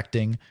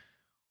expecting.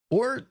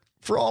 Or,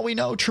 for all we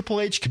know, Triple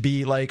H could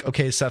be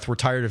okay, Seth, we're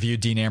tired of you.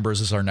 Dean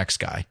Ambrose is our next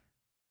guy.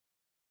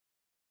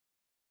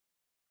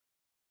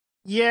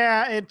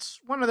 Yeah, it's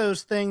one of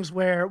those things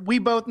where we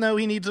both know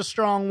he needs a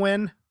strong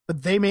win,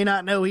 but they may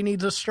not know he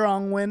needs a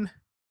strong win.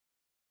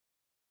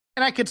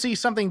 And I could see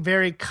something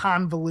very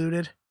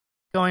convoluted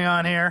going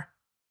on here.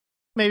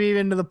 Maybe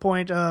even to the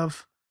point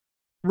of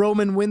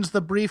Roman wins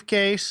the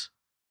briefcase,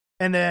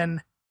 and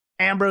then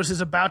Ambrose is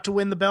about to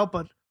win the belt,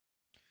 but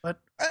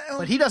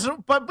he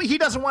doesn't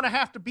want to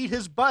have to beat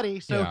his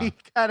buddy, so he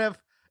kind of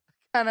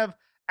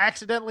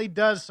accidentally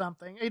does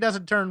something. He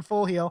doesn't turn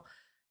full heel.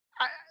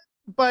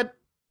 But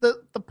the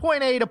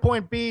point A to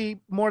point B,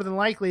 more than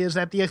likely, is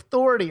that the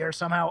Authority are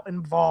somehow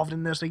involved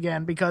in this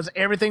again, because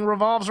everything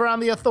revolves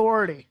around the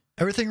Authority.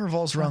 Everything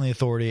revolves around the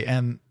Authority.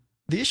 And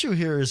the issue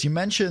here is, you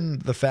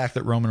mentioned the fact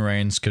that Roman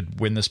Reigns could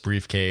win this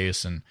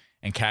briefcase and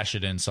cash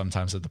it in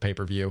sometimes at the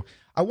pay-per-view.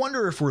 I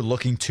wonder if we're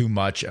looking too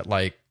much at,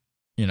 like,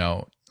 you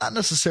know, not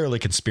necessarily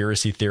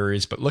conspiracy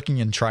theories, but looking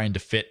and trying to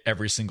fit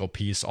every single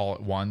piece all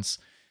at once.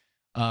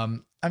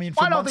 I mean,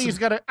 I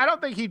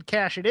don't think he'd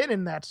cash it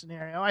in that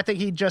scenario. I think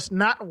he'd just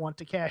not want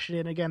to cash it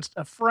in against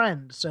a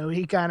friend. So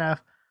he kind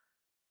of.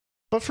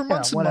 But for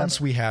months and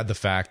months, we had the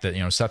fact that,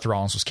 you know, Seth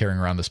Rollins was carrying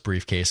around this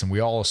briefcase, and we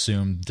all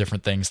assumed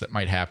different things that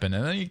might happen,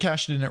 and then he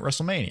cashed it in at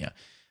WrestleMania.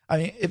 I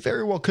mean, it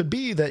very well could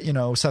be that, you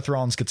know, Seth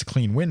Rollins gets a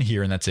clean win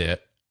here, and that's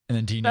it, and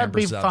then Dean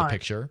Ambrose is out of the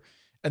picture.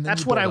 And then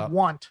that's what I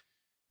want.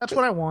 That's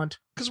what I want.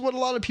 Because what a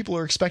lot of people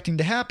are expecting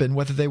to happen,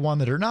 whether they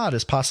want it or not,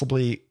 is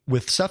possibly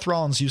with Seth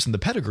Rollins using the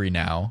pedigree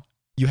now,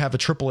 you have a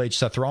Triple H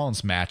Seth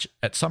Rollins match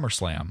at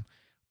SummerSlam.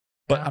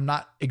 But I'm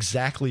not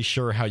exactly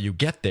sure how you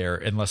get there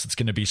unless it's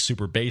going to be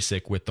super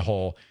basic with the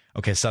whole,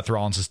 okay, Seth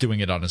Rollins is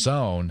doing it on his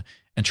own,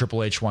 and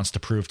Triple H wants to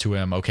prove to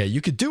him, okay, you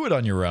could do it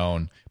on your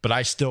own, but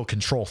I still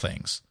control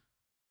things.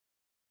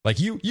 Like,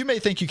 you may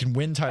think you can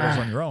win titles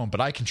on your own, but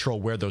I control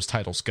where those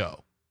titles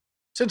go.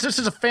 Since this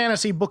is a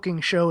fantasy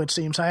booking show, it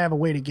seems, I have a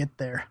way to get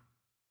there.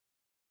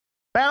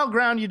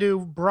 Battleground, you do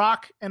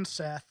Brock and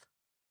Seth,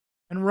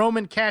 and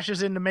Roman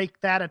cashes in to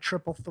make that a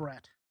triple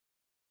threat,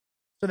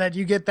 so that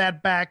you get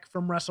that back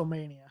from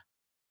WrestleMania.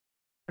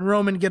 And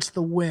Roman gets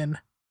the win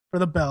for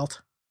the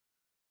belt.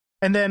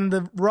 And then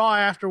the Raw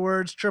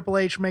afterwards, Triple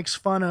H makes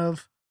fun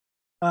of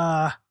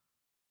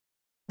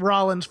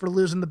Rollins for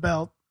losing the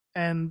belt,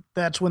 and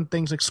that's when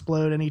things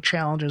explode, and he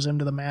challenges him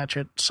to the match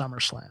at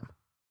SummerSlam.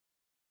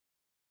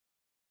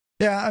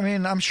 Yeah, I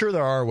mean, I'm sure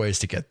there are ways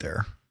to get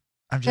there.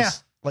 I'm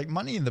just... Like,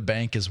 Money in the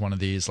Bank is one of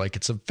these, like,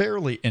 it's a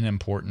fairly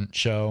unimportant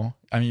show.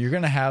 I mean, you're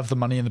going to have the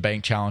Money in the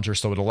Bank challenger,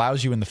 so it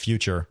allows you in the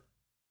future.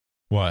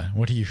 What?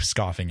 What are you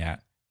scoffing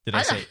at? Did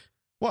I say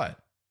what?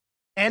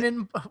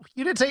 And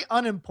you didn't say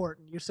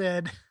unimportant. You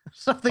said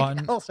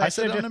something else. I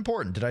said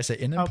unimportant. Did I say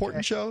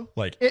inimportant show?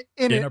 Like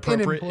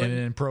inappropriate,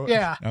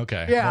 Yeah.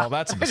 Okay. Yeah. Well,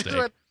 that's a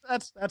mistake.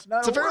 That's not.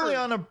 It's a fairly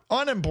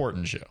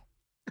unimportant show.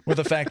 With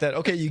the fact that,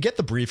 okay, you get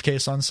the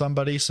briefcase on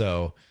somebody,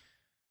 so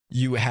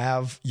you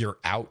have your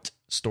out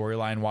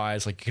storyline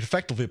wise. Like, you could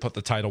effectively put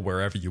the title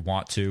wherever you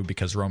want to,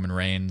 because Roman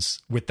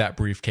Reigns with that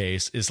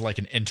briefcase is like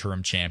an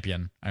interim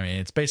champion. I mean,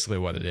 it's basically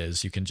what it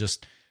is. You can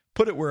just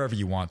put it wherever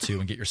you want to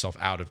and get yourself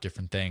out of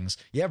different things.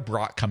 You have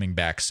Brock coming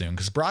back soon,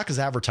 because Brock is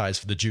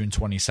advertised for the June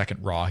 22nd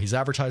Raw. He's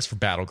advertised for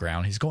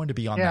Battleground. He's going to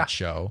be on that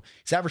show.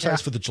 He's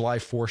advertised for the July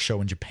 4th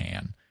show in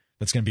Japan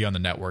that's going to be on the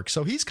network.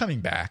 So he's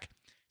coming back.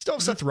 Still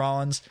have Seth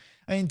Rollins.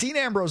 I mean, Dean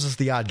Ambrose is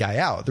the odd guy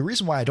out. The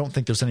reason why I don't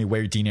think there's any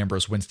way Dean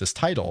Ambrose wins this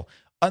title,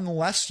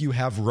 unless you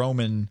have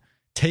Roman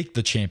take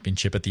the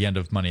championship at the end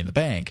of Money in the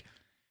Bank,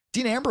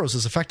 Dean Ambrose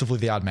is effectively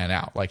the odd man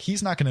out. Like,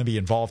 he's not going to be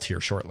involved here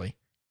shortly.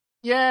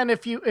 Yeah, and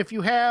if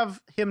you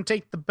have him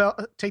take the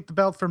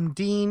belt from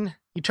Dean,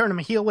 you turn him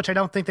a heel, which I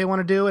don't think they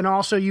want to do, and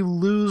also you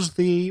lose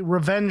the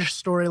revenge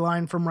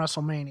storyline from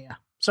WrestleMania.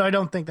 So I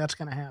don't think that's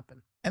going to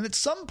happen. And at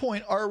some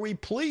point, are we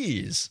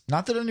please?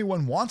 Not that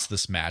anyone wants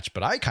this match,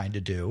 but I kind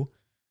of do.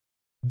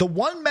 The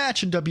one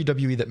match in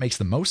WWE that makes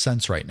the most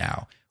sense right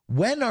now.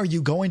 When are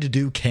you going to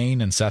do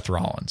Kane and Seth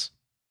Rollins?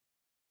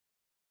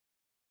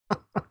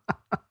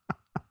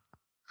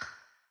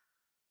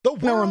 The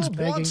world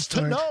wants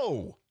to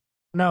know.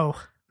 No,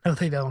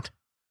 they don't.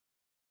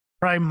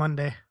 Probably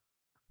Monday.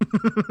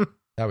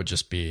 That would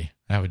just be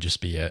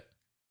it.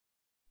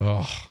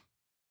 Oh,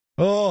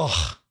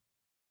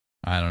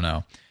 I don't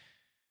know.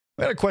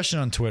 We had a question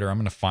on Twitter. I'm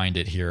going to find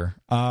it here.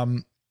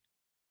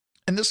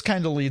 And this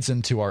kind of leads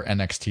into our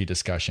NXT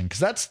discussion,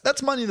 because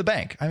that's Money in the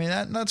Bank. I mean,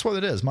 that's what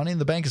it is. Money in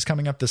the Bank is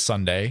coming up this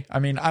Sunday. I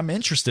mean, I'm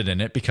interested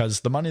in it because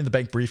the Money in the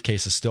Bank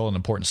briefcase is still an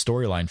important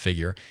storyline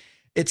figure.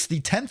 It's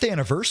the 10th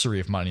anniversary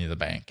of Money in the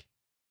Bank.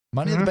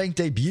 Money in the Bank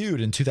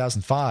debuted in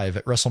 2005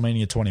 at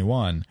WrestleMania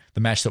 21,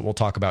 the match that we'll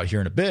talk about here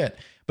in a bit,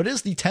 but it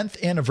is the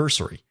 10th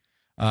anniversary.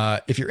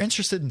 If you're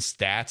interested in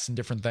stats and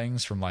different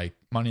things from like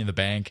Money in the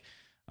Bank,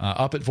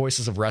 up at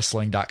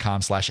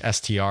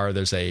voicesofwrestling.com/STR,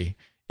 there's a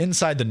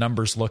inside the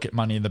numbers look at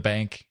Money in the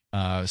Bank,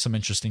 some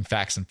interesting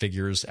facts and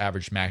figures,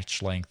 average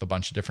match length, a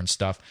bunch of different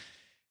stuff.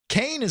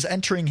 Kane is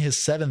entering his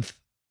 7th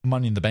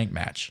Money in the Bank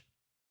match.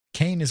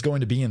 Kane is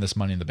going to be in this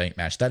Money in the Bank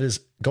match. That is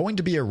going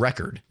to be a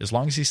record. As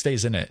long as he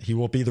stays in it, he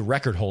will be the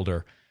record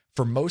holder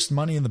for most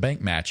Money in the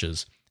Bank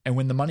matches. And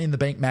when the Money in the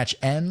Bank match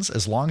ends,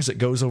 as long as it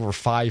goes over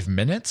 5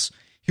 minutes,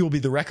 he will be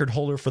the record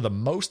holder for the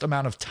most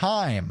amount of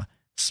time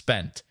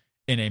spent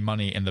in a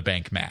Money in the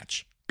Bank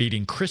match,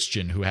 beating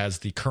Christian, who has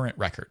the current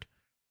record.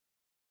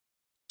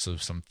 So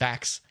some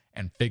facts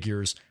and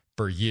figures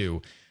for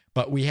you.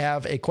 But we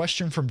have a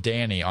question from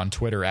Danny on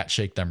Twitter at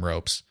Shake Them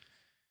Ropes.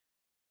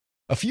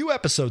 A few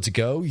episodes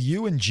ago,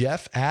 you and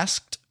Jeff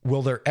asked,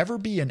 will there ever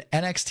be an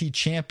NXT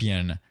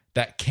champion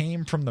that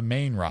came from the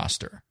main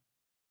roster.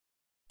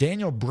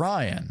 Daniel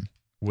Bryan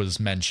was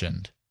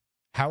mentioned.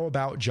 How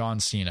about John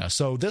Cena?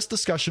 So this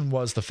discussion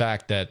was the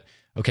fact that,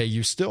 okay,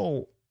 you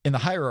still, in the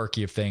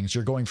hierarchy of things,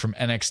 you're going from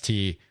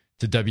NXT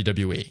to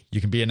WWE.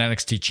 You can be an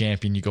NXT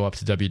champion, you go up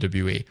to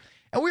WWE.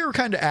 And we were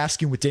kind of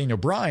asking with Daniel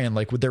Bryan,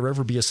 like, would there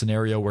ever be a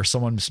scenario where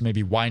someone's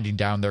maybe winding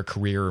down their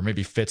career or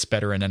maybe fits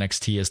better in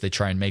NXT as they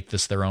try and make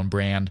this their own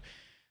brand,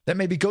 that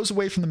maybe goes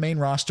away from the main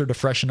roster to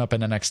freshen up in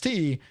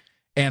NXT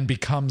and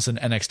becomes an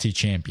NXT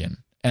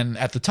champion? And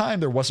at the time,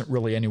 there wasn't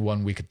really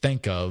anyone we could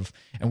think of.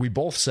 And we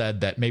both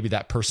said that maybe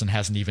that person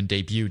hasn't even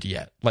debuted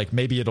yet. Like,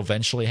 maybe it'll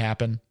eventually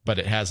happen, but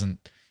it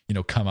hasn't,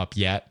 come up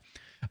yet.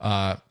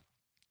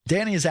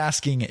 Danny is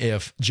asking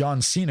if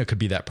John Cena could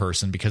be that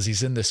person because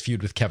he's in this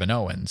feud with Kevin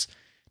Owens.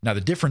 Now,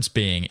 the difference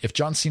being, if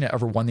John Cena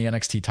ever won the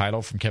NXT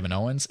title from Kevin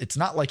Owens, it's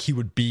not like he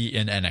would be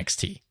in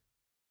NXT.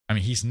 I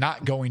mean, he's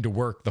not going to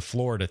work the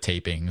Florida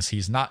tapings.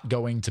 He's not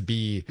going to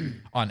be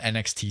on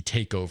NXT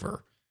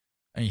TakeOver.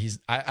 I mean,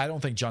 I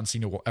don't think John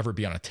Cena will ever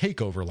be on a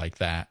takeover like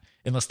that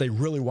unless they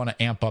really want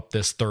to amp up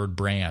this third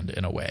brand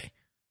in a way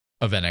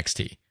of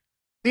NXT.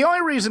 The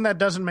only reason that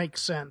doesn't make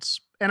sense,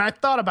 and I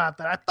thought about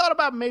that, I thought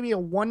about maybe a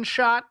one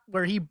shot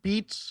where he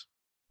beats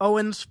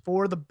Owens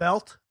for the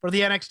belt, for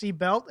the NXT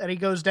belt, and he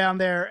goes down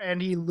there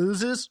and he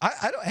loses.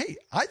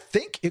 I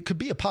think it could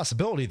be a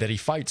possibility that he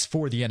fights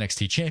for the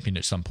NXT champion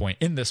at some point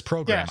in this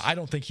program. Yes. I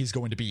don't think he's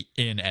going to be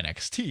in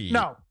NXT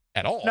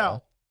at all.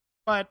 No,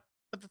 but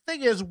the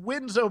thing is,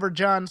 wins over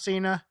John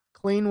Cena,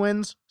 clean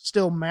wins,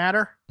 still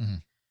matter. Mm-hmm.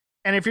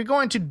 And if you're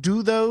going to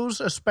do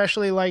those,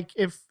 especially like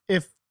if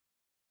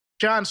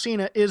John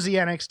Cena is the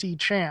NXT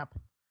champ,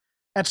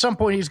 at some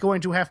point he's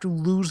going to have to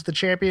lose the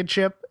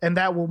championship, and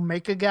that will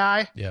make a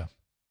guy. Yeah.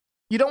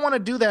 You don't want to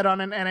do that on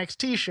an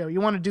NXT show.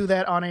 You want to do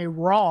that on a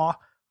Raw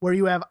where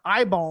you have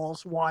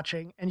eyeballs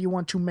watching and you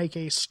want to make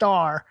a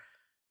star.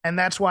 And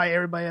that's why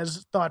everybody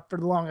has thought for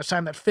the longest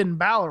time that Finn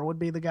Balor would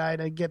be the guy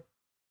to get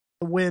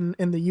the win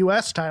in the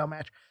U.S. title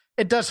match.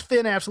 It does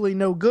Finn absolutely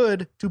no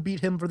good to beat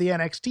him for the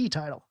NXT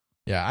title.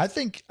 Yeah,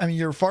 I mean,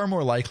 you're far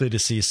more likely to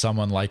see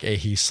someone like a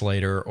Heath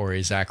Slater or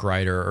a Zack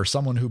Ryder or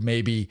someone who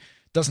maybe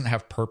doesn't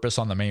have purpose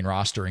on the main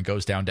roster and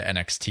goes down to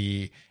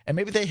NXT, and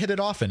maybe they hit it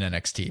off in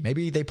NXT.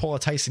 Maybe they pull a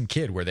Tyson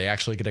Kidd where they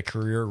actually get a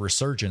career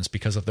resurgence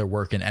because of their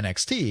work in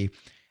NXT,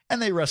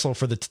 and they wrestle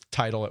for the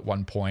title at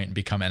one point and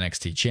become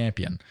NXT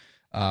champion.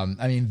 I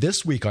mean,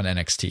 this week on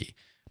NXT,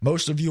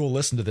 most of you will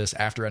listen to this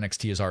after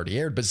NXT has already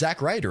aired, but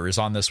Zack Ryder is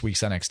on this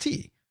week's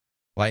NXT.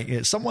 Like,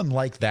 it's someone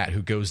like that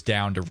who goes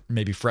down to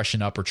maybe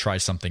freshen up or try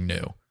something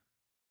new.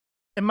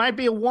 It might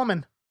be a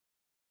woman.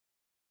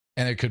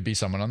 And it could be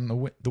someone on the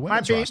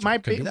women's roster.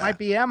 Might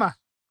be Emma.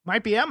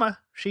 Might be Emma.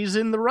 She's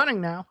in the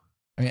running now.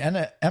 I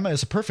mean, Emma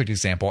is a perfect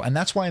example, and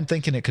that's why I'm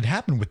thinking it could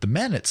happen with the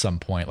men at some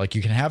point. Like,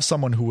 you can have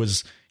someone who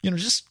was,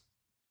 just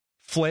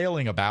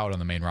flailing about on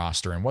the main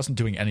roster and wasn't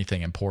doing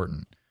anything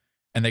important,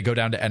 and they go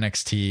down to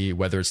NXT,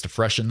 whether it's to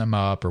freshen them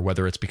up or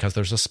whether it's because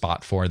there's a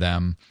spot for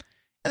them,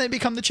 and they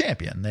become the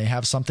champion. They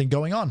have something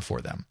going on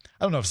for them.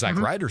 I don't know if Zack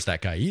Ryder's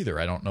that guy either.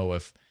 I don't know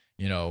if,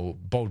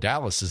 Bo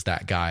Dallas is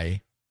that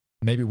guy.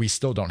 Maybe we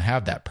still don't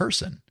have that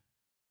person.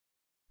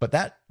 But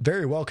that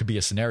very well could be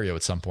a scenario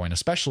at some point,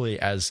 especially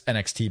as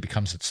NXT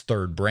becomes its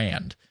third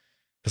brand.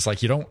 It's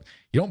like you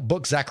don't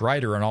book Zack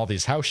Ryder on all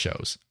these house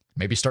shows.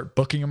 Maybe start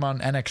booking him on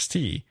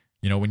NXT.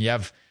 When you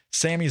have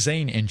Sami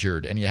Zayn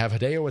injured and you have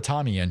Hideo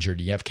Itami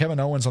injured, you have Kevin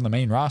Owens on the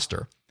main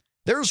roster.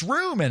 There's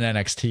room in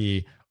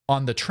NXT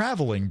on the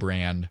traveling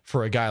brand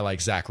for a guy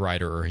like Zack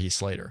Ryder or Heath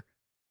Slater.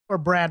 Or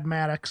Brad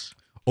Maddox.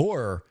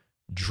 Or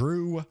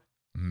Drew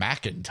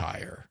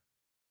McIntyre.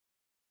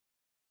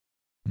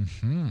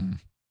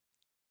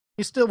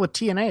 He's still with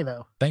TNA,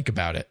 though. Think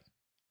about it.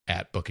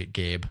 At Book It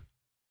Gabe.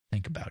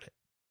 Think about it.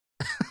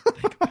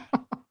 Think about it.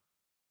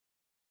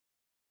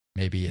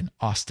 Maybe an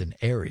Austin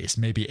Aries.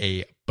 Maybe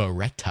a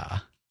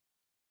Beretta.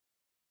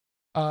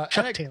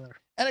 Chuck Taylor.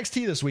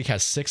 NXT this week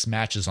has 6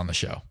 matches on the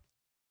show.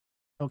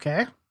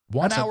 Okay.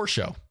 1 hour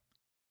show.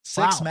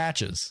 6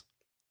 matches.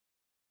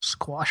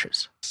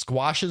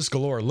 Squashes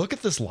galore. Look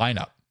at this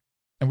lineup.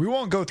 And we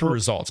won't go through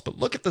results, but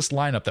look at this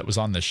lineup that was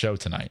on this show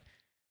tonight.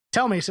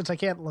 Tell me, since I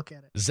can't look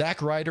at it.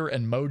 Zack Ryder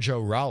and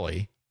Mojo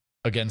Rawley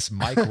against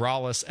Mike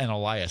Rawless and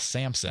Elias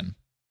Sampson.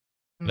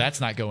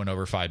 That's not going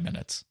over 5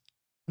 minutes.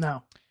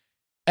 No.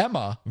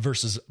 Emma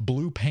versus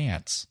Blue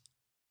Pants.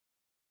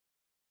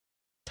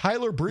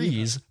 Tyler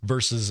Breeze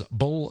versus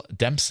Bull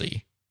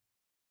Dempsey.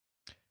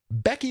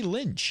 Becky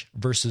Lynch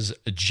versus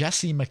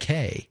Jessie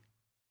McKay.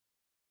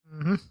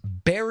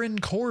 Baron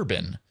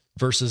Corbin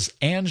versus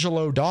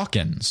Angelo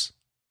Dawkins.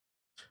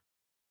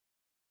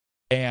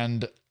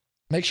 And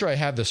make sure I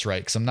have this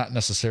right, because I'm not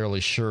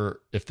necessarily sure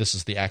if this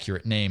is the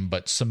accurate name,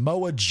 but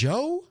Samoa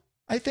Joe,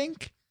 I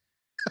think,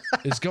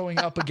 is going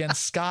up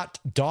against Scott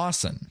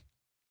Dawson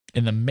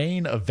in the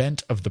main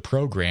event of the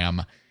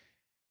program.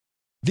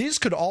 These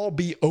could all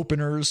be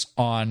openers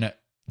on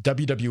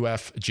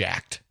WWF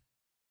Jacked.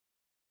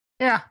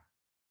 Yeah.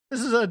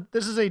 This is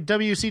a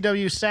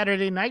WCW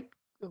Saturday night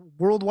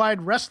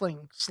Worldwide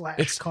Wrestling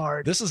 /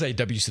 card. This is a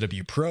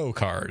WCW Pro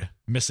card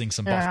missing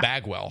some Buff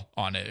Bagwell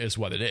on it is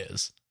what it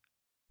is.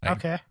 Like,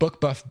 okay.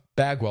 Book Buff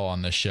Bagwell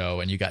on the show,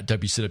 and you got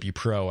WCW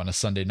Pro on a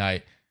Sunday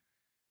night.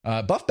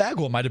 Buff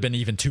Bagwell might have been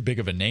even too big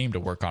of a name to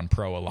work on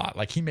Pro a lot.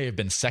 Like, he may have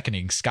been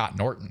seconding Scott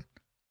Norton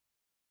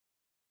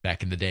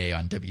back in the day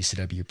on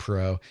WCW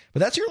Pro. But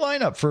that's your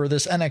lineup for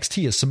this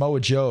NXT as Samoa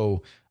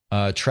Joe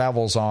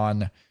travels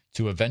on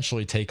to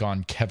eventually take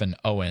on Kevin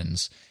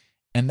Owens.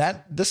 And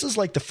this is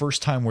like the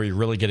first time where you're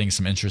really getting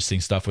some interesting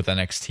stuff with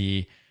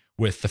NXT,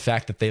 with the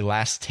fact that they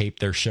last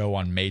taped their show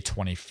on May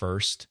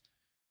 21st,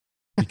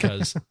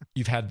 because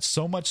you've had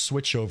so much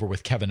switchover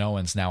with Kevin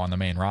Owens now on the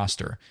main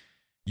roster.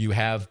 You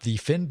have the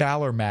Finn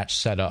Balor match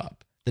set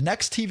up. The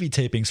next TV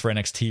tapings for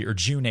NXT are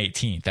June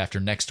 18th after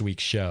next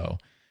week's show.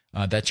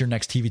 That's your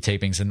next TV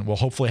tapings, and we'll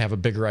hopefully have a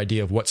bigger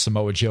idea of what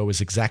Samoa Joe is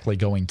exactly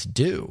going to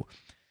do.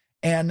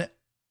 And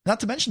not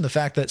to mention the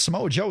fact that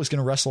Samoa Joe is going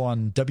to wrestle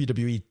on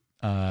WWE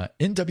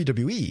in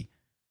WWE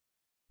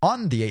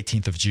on the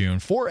 18th of June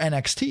for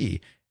NXT,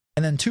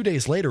 and then 2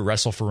 days later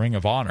wrestle for Ring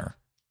of Honor.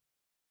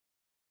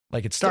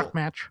 Like, it's dark still,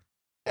 match.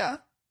 Yeah,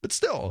 but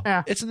still,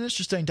 it's an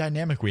interesting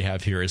dynamic we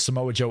have here as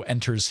Samoa Joe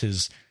enters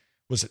his,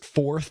 was it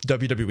 4th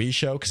WWE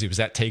show? Because he was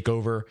at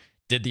TakeOver,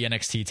 did the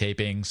NXT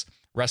tapings,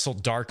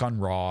 wrestled dark on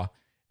Raw,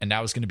 and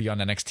now is going to be on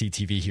NXT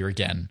TV here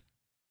again.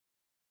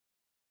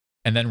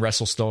 And then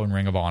wrestle still in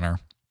Ring of Honor.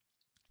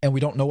 And we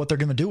don't know what they're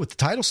going to do with the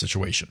title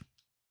situation.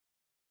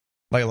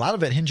 Like, a lot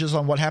of it hinges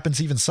on what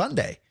happens even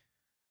Sunday.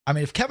 I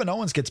mean, if Kevin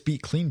Owens gets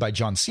beat clean by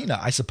John Cena,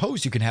 I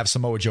suppose you can have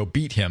Samoa Joe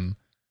beat him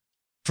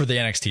for the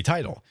NXT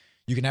title.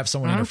 You can have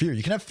someone interfere.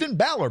 You can have Finn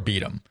Balor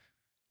beat him.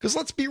 Because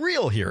let's be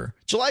real here.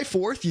 July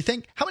 4th, you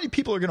think, how many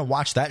people are going to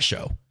watch that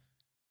show?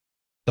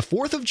 The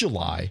 4th of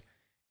July,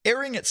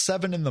 airing at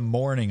 7 in the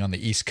morning on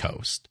the East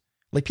Coast.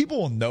 Like, people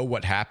will know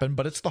what happened,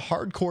 but it's the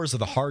hardcores of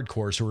the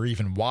hardcores who are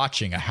even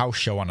watching a house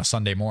show on a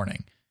Sunday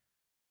morning.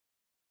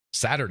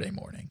 Saturday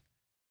morning.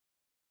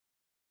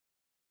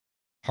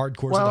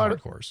 Hardcores of the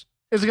hardcores.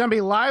 Is it going to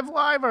be live,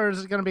 or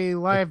is it going to be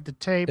live to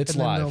tape? It's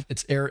live.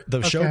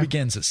 The show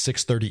begins at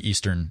 6:30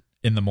 Eastern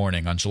in the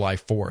morning on July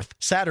 4th.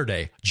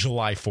 Saturday,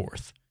 July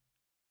 4th.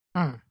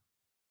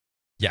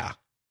 Yeah.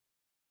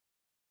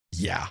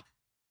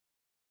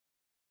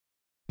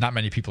 Not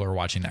many people are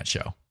watching that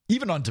show.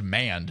 Even on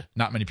demand,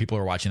 not many people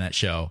are watching that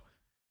show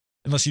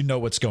unless you know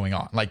what's going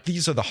on. Like,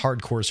 these are the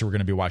hardcores who are going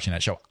to be watching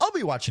that show. I'll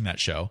be watching that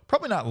show.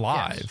 Probably not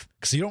live,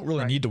 because you don't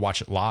really need to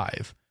watch it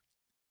live.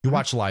 You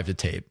watch live to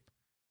tape.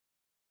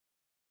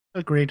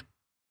 Agreed.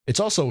 It's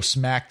also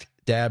smack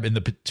dab in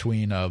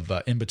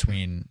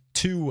between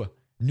two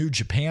New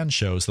Japan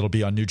shows that'll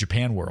be on New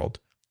Japan World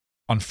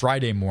on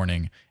Friday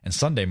morning and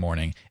Sunday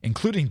morning,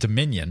 including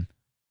Dominion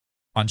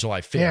on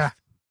July 5th. Yeah.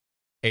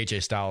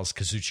 AJ Styles,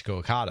 Kazuchika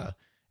Okada,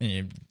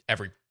 and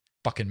every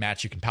fucking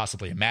match you can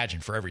possibly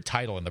imagine for every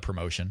title in the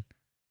promotion.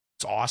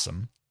 It's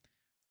awesome.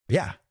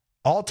 Yeah,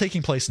 all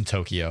taking place in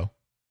Tokyo.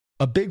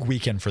 A big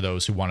weekend for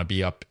those who want to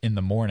be up in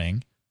the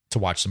morning to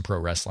watch some pro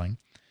wrestling.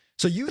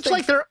 So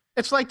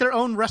it's like their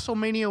own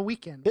WrestleMania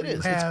weekend. It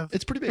is.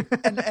 It's pretty big.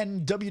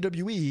 and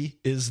WWE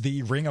is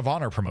the Ring of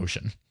Honor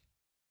promotion.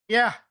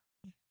 Yeah.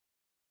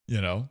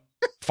 You know,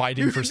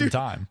 fighting for some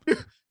time.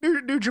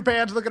 New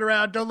Japan's looking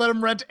around. Don't let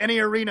them rent any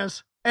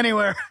arenas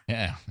anywhere.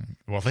 Yeah.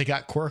 Well, they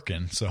got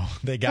Corkin, so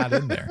they got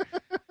in there.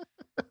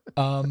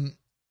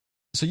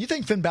 So you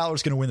think Finn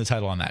Balor's going to win the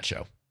title on that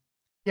show?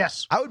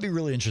 Yes. I would be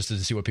really interested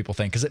to see what people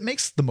think, because it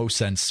makes the most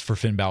sense for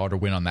Finn Balor to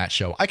win on that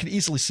show. I could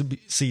easily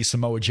see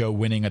Samoa Joe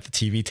winning at the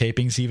TV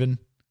tapings even,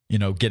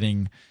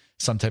 getting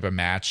some type of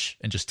match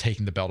and just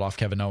taking the belt off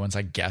Kevin Owens.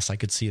 I guess I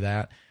could see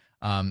that.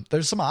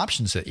 There's some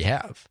options that you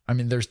have. I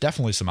mean, there's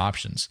definitely some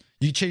options.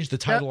 You change the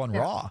title on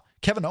Raw.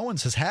 Kevin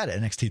Owens has had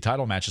NXT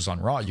title matches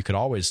on Raw. You could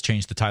always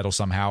change the title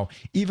somehow,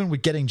 even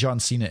with getting John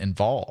Cena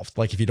involved.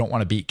 Like, if you don't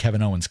want to beat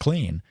Kevin Owens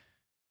clean.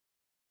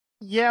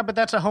 Yeah, but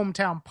that's a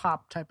hometown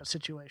pop type of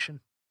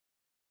situation.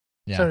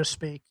 Yeah. So to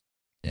speak.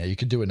 Yeah, you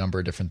could do a number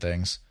of different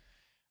things.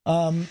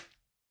 That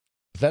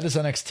is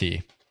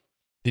NXT.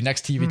 The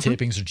next TV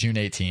tapings are June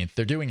 18th.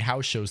 They're doing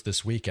house shows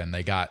this weekend.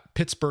 They got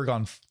Pittsburgh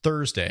on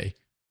Thursday.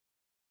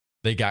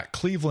 They got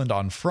Cleveland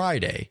on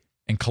Friday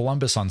and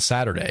Columbus on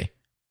Saturday.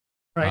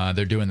 Right.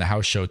 They're doing the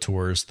house show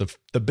tours.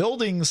 The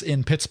buildings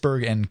in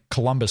Pittsburgh and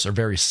Columbus are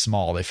very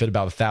small. They fit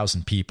about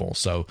 1,000 people.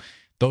 So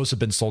those have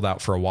been sold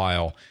out for a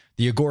while.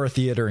 The Agora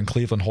Theater in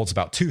Cleveland holds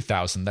about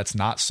 2,000. That's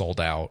not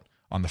sold out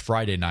on the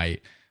Friday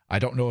night. I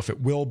don't know if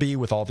it will be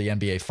with all the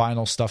NBA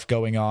final stuff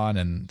going on,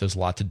 and there's a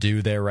lot to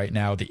do there right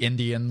now. The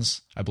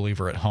Indians, I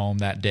believe, are at home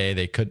that day.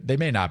 They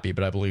may not be,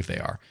 but I believe they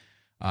are.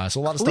 So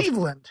a lot of stuff.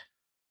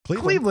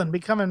 Cleveland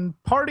becoming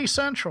party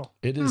central.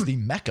 It is the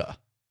mecca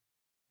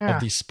of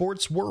the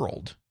sports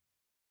world.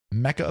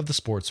 Mecca of the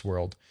sports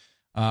world.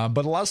 But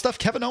a lot of stuff.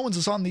 Kevin Owens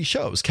is on these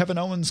shows. Kevin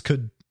Owens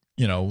could,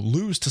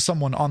 lose to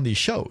someone on these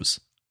shows.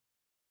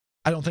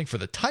 I don't think for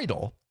the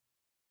title.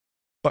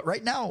 But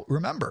right now,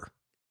 remember,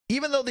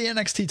 even though the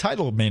NXT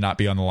title may not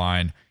be on the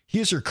line, he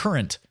is your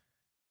current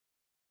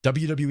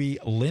WWE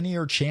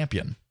linear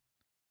champion.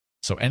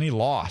 So any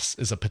loss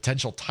is a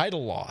potential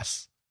title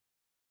loss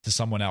to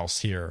someone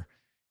else here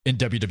in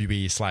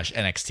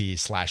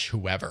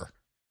WWE/NXT/whoever.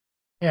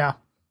 Yeah.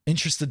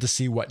 Interested to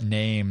see what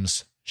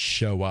names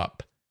show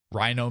up.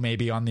 Rhino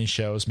maybe on these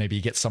shows. Maybe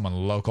you get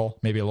someone local.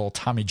 Maybe a little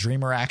Tommy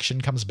Dreamer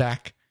action comes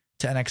back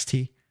to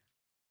NXT.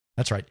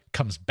 That's right.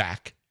 Comes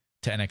back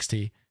to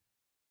NXT.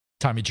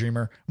 Tommy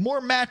Dreamer. More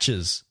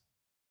matches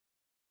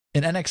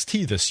in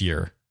NXT this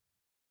year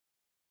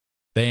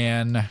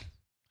than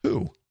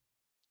who?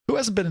 Who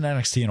hasn't been in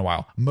NXT in a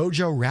while?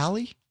 Mojo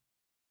Rawley?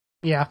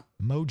 Yeah.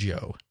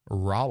 Mojo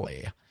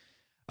Rawley.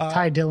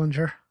 Ty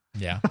Dillinger.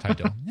 Yeah, Ty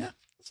Dillinger. Yeah,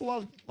 there's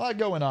a lot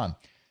going on.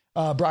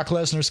 Brock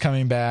Lesnar's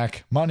coming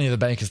back. Money in the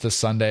Bank is this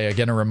Sunday.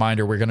 Again, a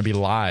reminder, we're going to be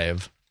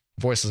live.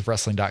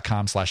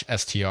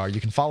 voicesofwrestling.com/STR.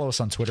 You can follow us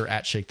on Twitter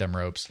at Shake Them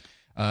Ropes.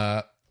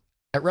 At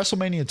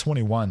WrestleMania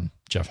 21,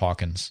 Jeff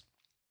Hawkins,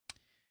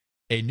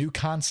 a new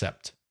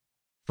concept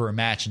for a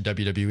match in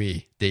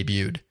WWE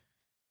debuted.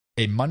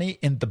 A Money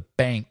in the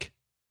Bank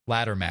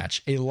ladder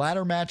match. A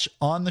ladder match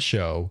on the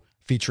show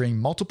featuring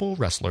multiple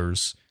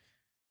wrestlers.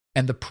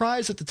 And the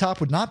prize at the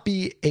top would not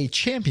be a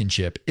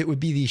championship. It would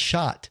be the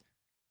shot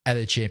at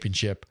a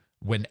championship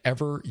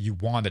whenever you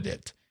wanted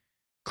it.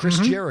 Chris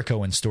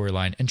Jericho in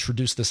Storyline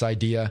introduced this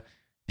idea,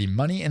 the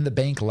Money in the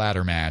Bank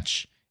ladder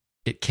match.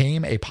 It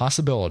came a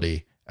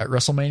possibility at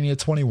WrestleMania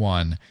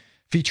 21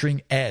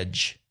 featuring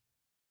Edge.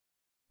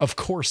 Of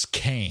course,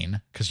 Kane,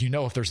 because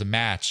if there's a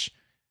match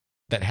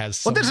that has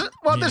some this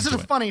is a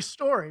funny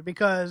story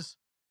because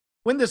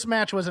when this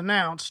match was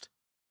announced,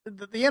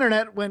 the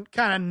internet went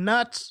kind of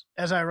nuts,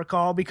 as I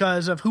recall,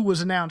 because of who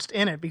was announced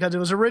in it, because it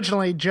was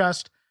originally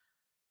just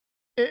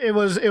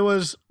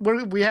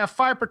we have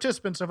 5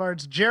 participants of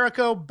ours: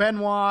 Jericho,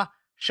 Benoit,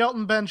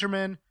 Shelton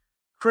Benjamin,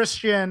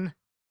 Christian,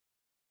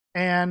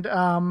 and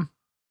who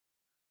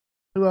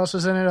else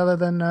is in it other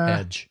than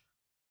Edge?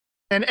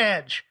 And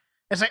Edge.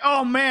 It's like,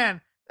 oh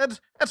man, that's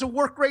a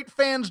work rate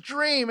fan's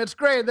dream. It's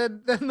great.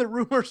 Then the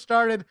rumor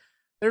started.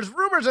 There's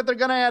rumors that they're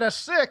going to add a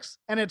 6th,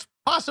 and it's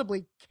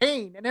possibly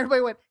Kane. And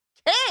everybody went,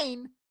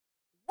 Kane?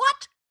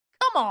 What?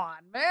 Come on,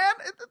 man.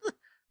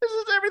 This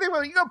is everything.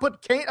 You're going to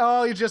put Kane.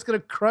 Oh, he's just going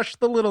to crush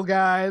the little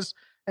guys.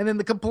 And then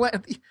people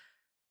have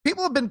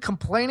been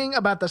complaining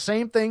about the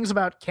same things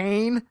about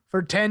Kane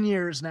for 10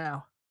 years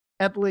now,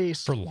 at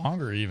least. For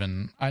longer,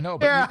 even. I know,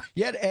 but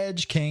you had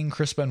Edge, Kane,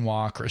 Chris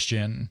Benoit,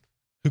 Christian,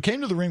 who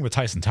came to the ring with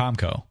Tyson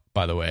Tomko,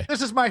 by the way.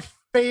 This is my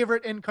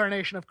favorite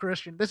incarnation of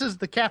Christian. This is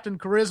the Captain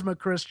Charisma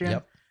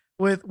Christian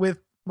with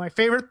my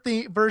favorite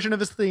version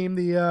of his theme,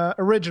 the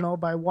original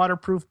by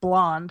Waterproof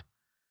Blonde.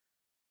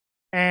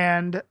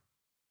 And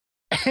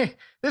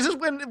this is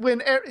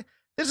when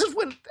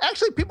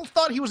actually people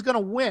thought he was going to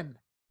win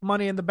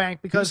Money in the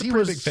Bank because he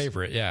was a big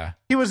favorite. Yeah,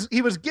 he was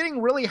getting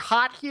really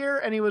hot here,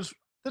 and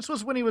this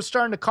was when he was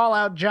starting to call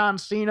out John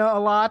Cena a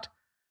lot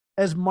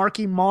as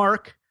Marky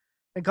Mark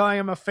and calling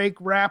him a fake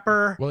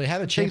rapper. Well, he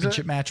had a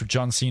championship match with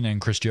John Cena and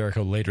Chris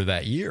Jericho later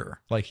that year.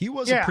 Like, he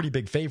was a pretty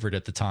big favorite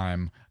at the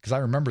time, because I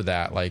remember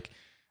that. Like,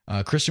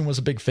 Christian was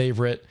a big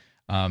favorite.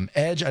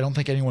 Edge, I don't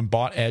think anyone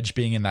bought Edge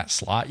being in that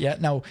slot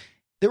yet. Now,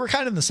 they were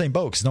kind of in the same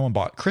boat because no one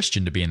bought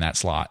Christian to be in that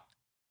slot.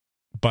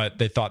 But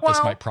they thought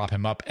this might prop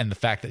him up, and the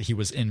fact that he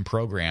was in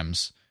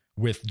programs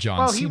with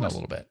John Cena a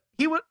little bit.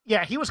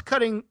 He was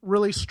cutting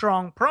really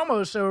strong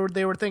promos, so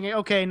they were thinking,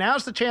 okay,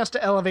 now's the chance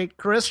to elevate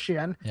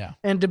Christian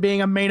into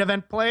being a main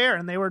event player,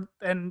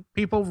 and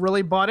people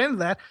really bought into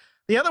that.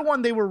 The other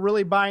one they were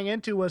really buying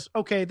into was,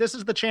 okay, this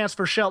is the chance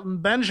for Shelton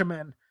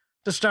Benjamin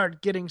to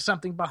start getting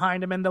something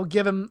behind him, and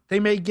they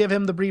may give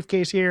him the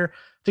briefcase here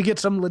to get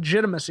some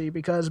legitimacy,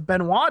 because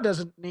Benoit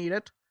doesn't need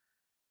it.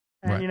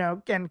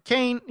 And and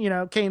Kane,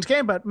 Kane's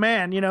Kane, but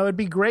man, it'd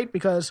be great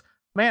because,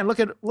 man, look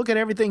at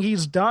everything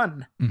he's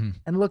done,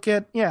 and look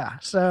at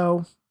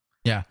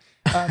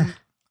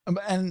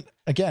and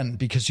again,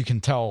 because you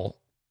can tell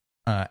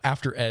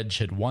after Edge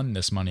had won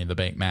this Money in the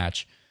Bank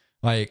match,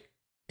 like,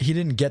 he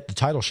didn't get the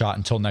title shot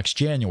until next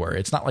January.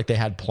 It's not like they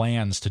had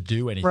plans to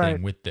do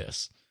anything with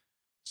this.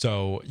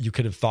 So you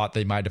could have thought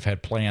they might have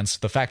had plans.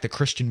 The fact that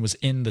Christian was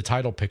in the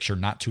title picture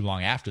not too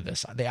long after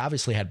this, they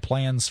obviously had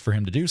plans for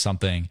him to do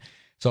something.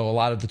 So a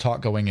lot of the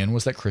talk going in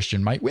was that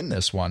Christian might win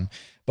this one.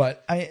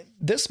 But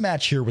this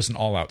match here was an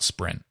all-out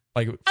sprint.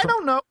 Like, I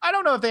don't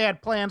know if they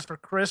had plans for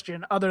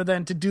Christian other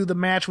than to do the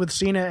match with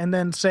Cena and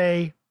then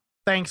say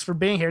thanks for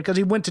being here, because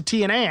he went to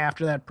TNA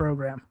after that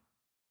program.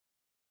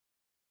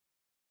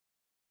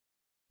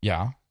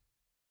 Yeah.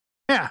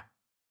 Yeah.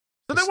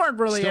 So there weren't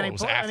really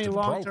any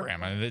long-term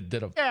program. I mean, they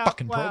did a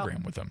fucking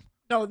program with him.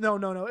 No.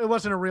 It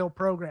wasn't a real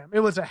program. It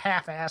was a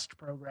half-assed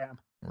program.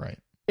 Right.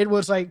 It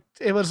was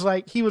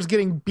like he was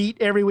getting beat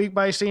every week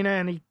by Cena,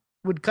 and he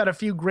would cut a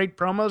few great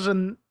promos,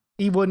 and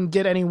he wouldn't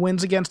get any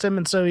wins against him,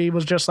 and so he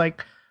was just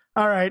like,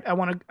 all right, I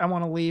want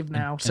to leave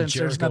now, since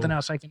there's nothing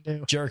else I can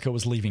do. Jericho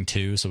was leaving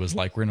too, so it was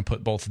like, we're going to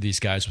put both of these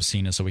guys with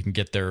Cena so we can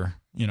get their,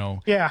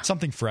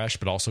 something fresh,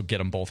 but also get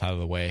them both out of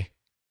the way.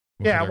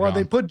 Yeah, well,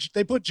 they put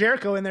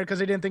Jericho in there because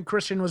they didn't think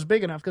Christian was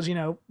big enough, because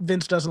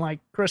Vince doesn't like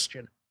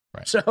Christian.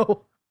 Right.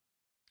 So,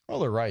 Well,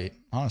 they're right.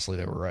 Honestly,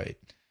 they were right.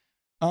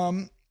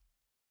 Money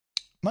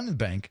in the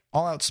Bank,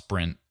 all out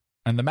sprint.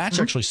 And the match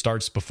actually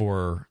starts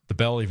before the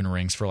bell even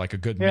rings for like a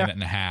good minute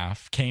and a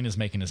half. Kane is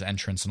making his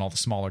entrance and all the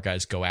smaller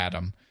guys go at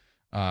him.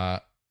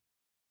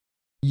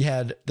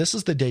 This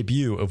is the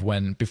debut of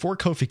when, before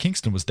Kofi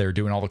Kingston was there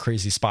doing all the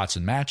crazy spots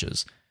and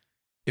matches,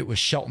 it was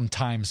Shelton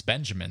times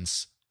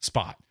Benjamin's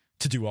spot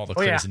to do all the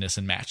craziness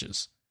in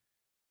matches.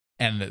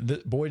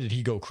 And boy, did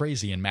he go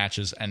crazy in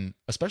matches, and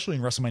especially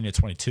in WrestleMania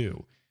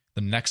 22,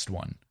 the next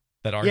one,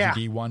 that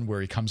RVD one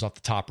where he comes off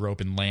the top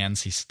rope and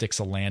lands, he sticks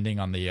a landing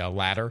on the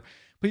ladder.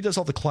 But he does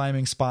all the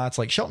climbing spots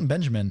like Shelton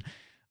Benjamin.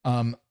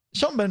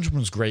 Shelton Benjamin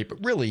was great,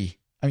 but really,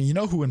 I mean, you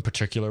know who in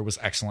particular was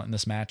excellent in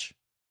this match?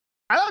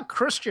 I thought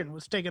Christian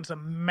was taking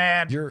some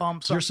mad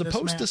bumps. You're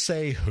supposed to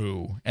say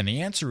who, and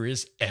the answer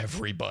is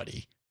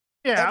everybody.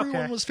 Yeah,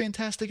 everyone was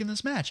fantastic in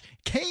this match.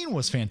 Kane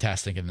was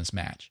fantastic in this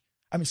match.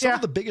 I mean, some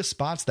of the biggest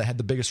spots that had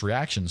the biggest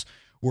reactions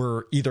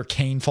were either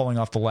Kane falling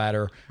off the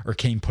ladder or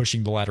Kane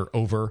pushing the ladder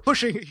over.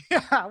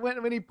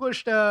 When he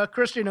pushed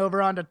Christian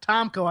over onto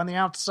Tomko on the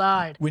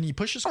outside. When he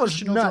pushes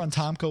Christian over on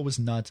Tomko was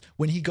nuts.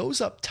 When he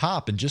goes up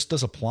top and just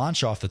does a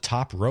planche off the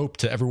top rope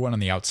to everyone on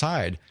the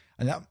outside,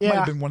 and that might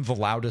have been one of the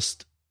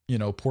loudest,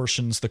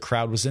 portions the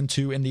crowd was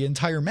into in the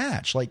entire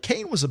match. Like,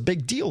 Kane was a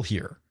big deal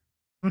here.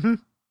 Mm-hmm.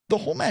 The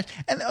whole match.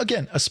 And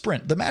again, a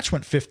sprint. The match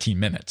went 15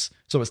 minutes.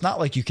 So it's not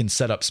like you can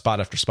set up spot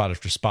after spot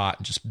after spot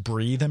and just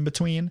breathe in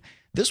between.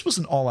 This was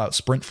an all-out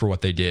sprint for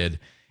what they did.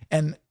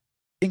 And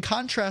in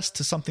contrast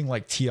to something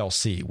like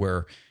TLC,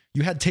 where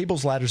you had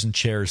tables, ladders, and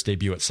chairs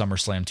debut at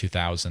SummerSlam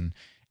 2000,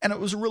 and it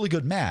was a really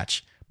good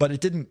match, but it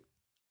didn't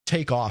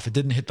take off. It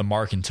didn't hit the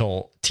mark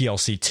until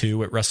TLC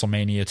 2 at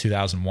WrestleMania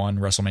 2001,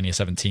 WrestleMania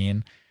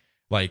 17.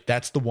 Like,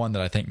 that's the one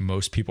that I think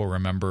most people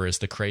remember as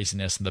the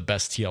craziness and the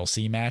best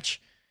TLC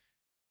match.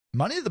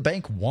 Money in the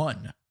Bank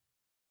 1,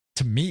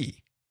 to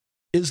me,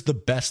 is the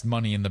best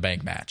Money in the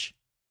Bank match.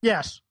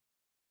 Yes.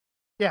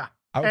 Yeah.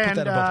 I would put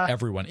that above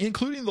everyone,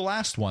 including the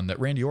last one that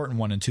Randy Orton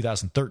won in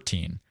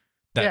 2013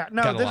 that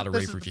got a lot of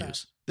rave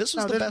reviews. This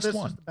was the best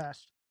one. This is the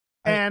best.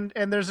 And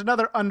there's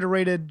another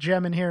underrated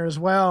gem in here as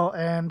well.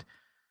 And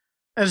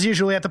as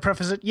usual, we have to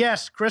preface it,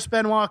 yes, Chris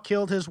Benoit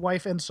killed his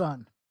wife and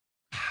son.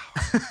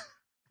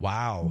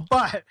 Wow.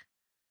 But,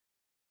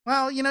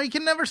 well, you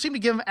can never seem to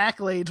give him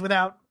accolades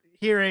without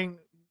hearing,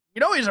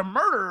 he's a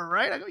murderer,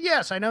 right? I go,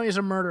 yes, I know he's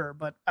a murderer,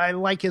 but I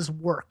like his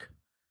work.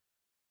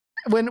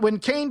 When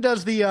Kane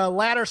does the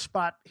ladder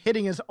spot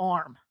hitting his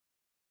arm,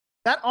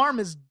 that arm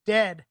is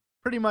dead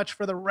pretty much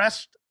for the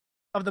rest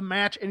of the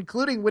match,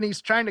 including when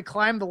he's trying to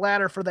climb the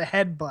ladder for the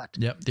headbutt.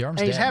 Yep, the arm's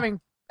dead.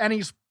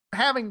 He's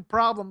having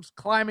problems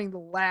climbing the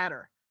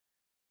ladder.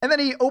 And then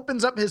he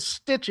opens up his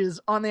stitches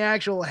on the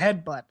actual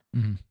headbutt.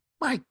 Mm-hmm.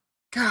 My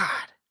God.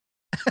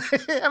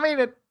 I mean,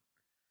 it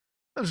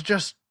was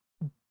just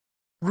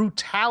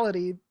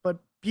brutality, but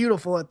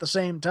beautiful at the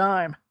same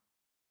time.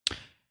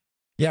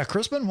 Yeah,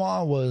 Chris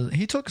Benoit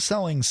he took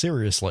selling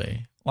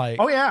seriously. Like,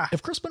 oh yeah.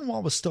 If Chris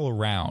Benoit was still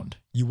around,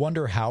 you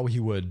wonder how he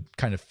would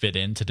kind of fit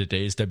into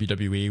today's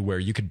WWE, where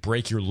you could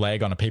break your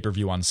leg on a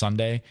pay-per-view on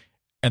Sunday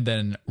and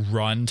then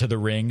run to the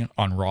ring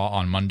on Raw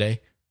on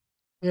Monday.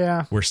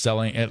 Yeah. We're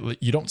selling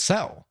it. You don't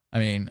sell. I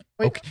mean,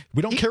 okay,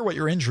 we don't care what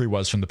your injury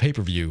was from the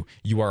pay-per-view.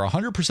 You are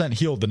 100%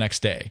 healed the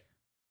next day.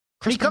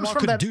 Chris Benoit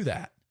couldn't do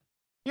that.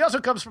 He also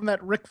comes from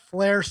that Ric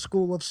Flair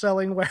school of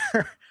selling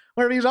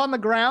where he's on the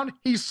ground,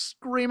 he's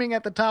screaming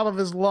at the top of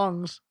his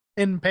lungs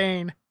in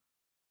pain.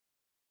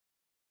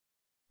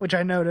 Which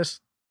I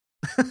noticed.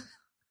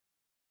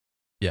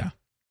 Yeah.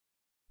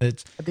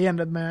 It's at the end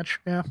of the match.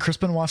 Yeah. Chris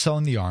Benoit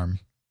selling the arm.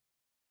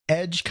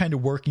 Edge kind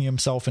of working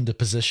himself into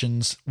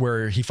positions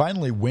where he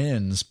finally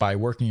wins by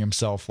working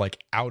himself like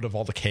out of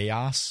all the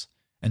chaos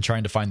and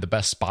trying to find the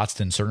best spots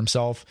to insert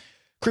himself.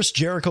 Chris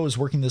Jericho is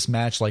working this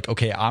match like,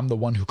 okay, I'm the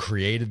one who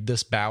created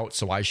this bout,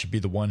 so I should be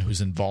the one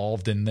who's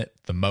involved in it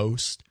the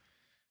most.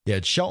 Yeah,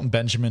 Shelton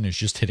Benjamin is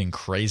just hitting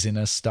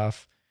craziness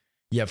stuff.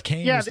 You have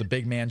Kane who's the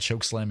big man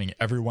chokeslamming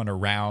everyone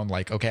around.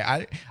 Like,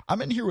 okay,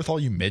 I'm in here with all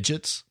you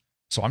midgets,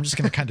 so I'm just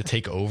going to kind of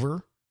take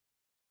over.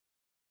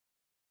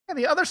 Yeah,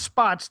 the other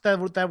spots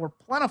that were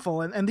plentiful,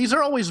 and these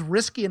are always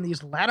risky in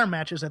these ladder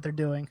matches that they're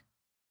doing,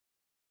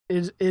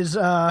 is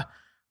the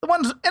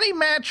ones, any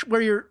match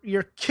where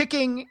you're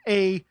kicking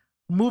a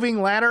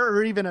moving ladder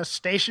or even a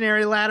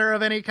stationary ladder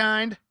of any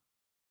kind,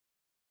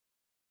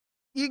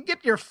 you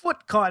get your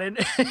foot caught in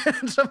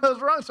some of those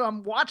wrong. So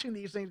I'm watching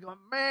these things going,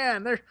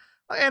 man,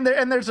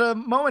 there's a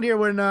moment here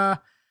when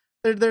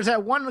there's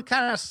that one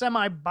kind of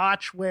semi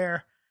botch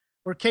where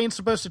Kane's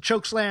supposed to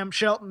chokeslam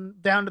Shelton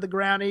down to the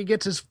ground and he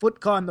gets his foot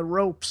caught in the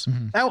ropes.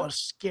 Mm-hmm. That was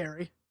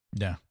scary.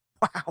 Yeah.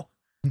 Wow.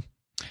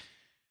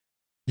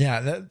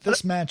 Yeah,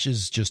 this match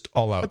is just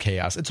all-out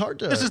chaos. It's hard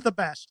to... This is the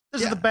best.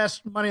 This is the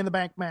best Money in the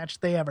Bank match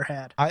they ever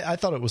had. I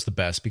thought it was the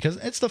best because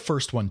it's the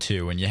first one,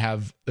 too, and you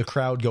have the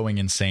crowd going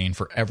insane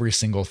for every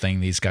single thing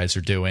these guys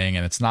are doing,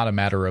 and it's not a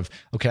matter of,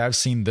 okay, I've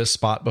seen this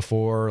spot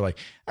before. Like,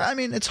 I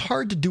mean, it's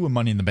hard to do a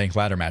Money in the Bank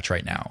ladder match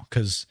right now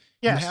because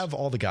you have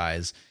all the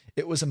guys.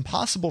 it was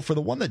impossible for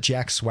the one that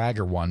Jack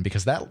Swagger won,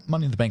 because that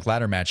Money in the Bank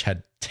ladder match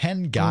had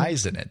 10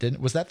 guys in it.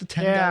 Was that the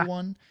 10 guy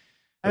one?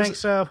 I think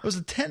so. It was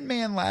a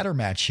 10-man ladder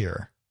match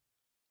here.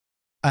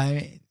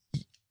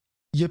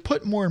 You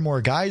put more and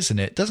more guys in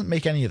it doesn't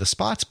make any of the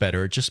spots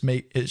better. It just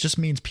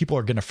means people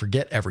are going to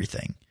forget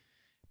everything.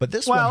 But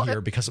this one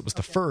here, because it was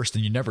the first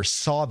and you never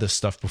saw this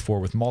stuff before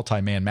with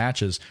multi-man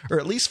matches, or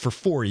at least for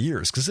 4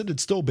 years, because it had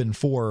still been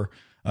 3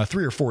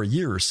 or 4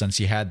 years since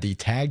you had the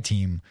tag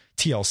team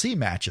TLC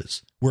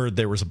matches where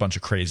there was a bunch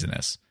of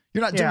craziness.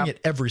 You're not doing it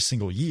every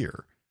single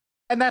year.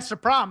 And that's the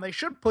problem. They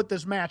should put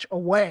this match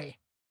away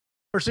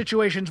for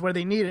situations where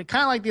they need it.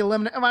 Kind of like the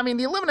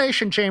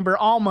Elimination Chamber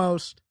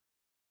almost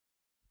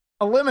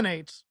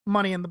eliminates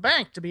Money in the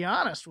Bank, to be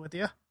honest with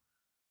you.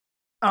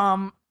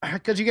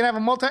 Because you can have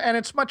and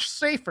it's much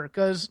safer,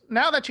 because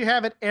now that you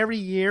have it every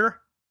year,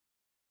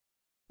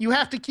 you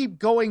have to keep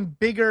going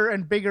bigger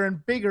and bigger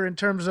and bigger in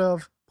terms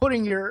of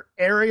putting your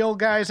aerial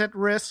guys at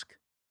risk.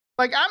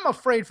 Like, I'm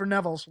afraid for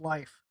Neville's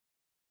life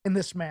in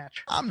this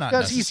match. I'm not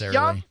necessarily. He's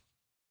young.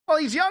 Well,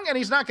 he's young and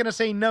he's not going to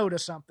say no to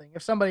something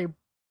if somebody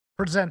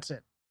presents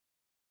it.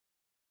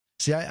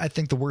 See, I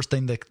think the worst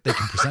thing that they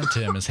can present to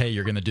him is, hey,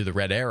 you're going to do the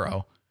red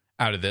arrow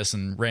out of this,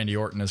 and Randy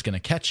Orton is going to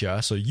catch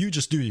you, so you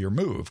just do your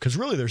move. Because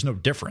really, there's no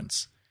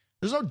difference.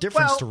 There's no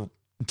difference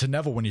to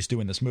Neville when he's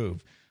doing this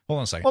move. Hold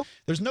on a second.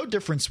 There's no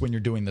difference when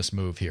you're doing this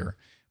move here.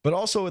 But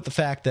also with the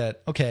fact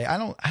that, okay, I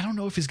don't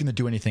know if he's going to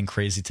do anything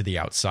crazy to the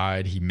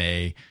outside. He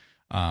may.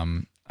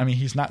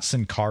 He's not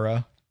Sin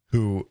Cara,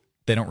 who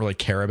they don't really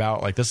care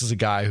about. Like, this is a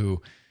guy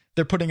who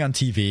they're putting on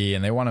TV,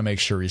 and they want to make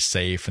sure he's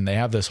safe, and they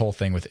have this whole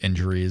thing with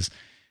injuries.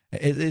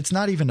 It's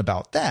not even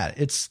about that.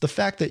 It's the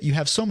fact that you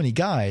have so many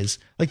guys,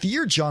 like the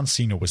year John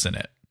Cena was in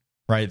it,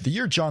 right? The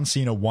year John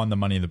Cena won the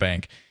Money in the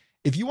Bank.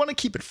 If you want to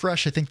keep it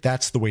fresh, I think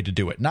that's the way to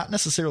do it. Not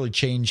necessarily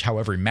change how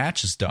every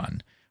match is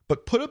done,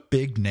 but put a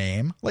big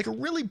name, like a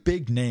really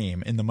big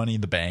name in the Money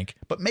in the Bank,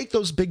 but make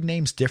those big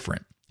names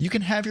different. You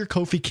can have your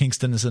Kofi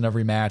Kingstons in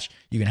every match.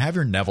 You can have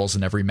your Nevilles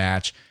in every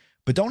match,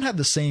 but don't have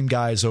the same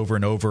guys over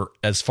and over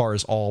as far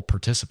as all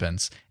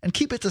participants, and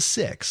keep it to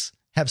 6.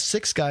 Have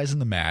 6 guys in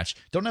the match.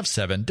 Don't have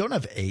 7. Don't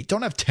have 8.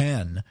 Don't have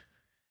 10.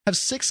 Have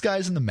 6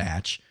 guys in the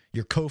match.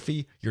 Your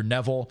Kofi, your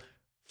Neville,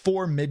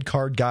 4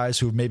 mid-card guys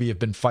who maybe have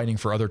been fighting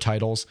for other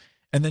titles,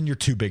 and then your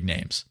 2 big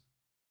names.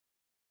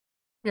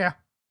 Yeah.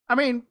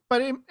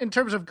 But in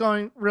terms of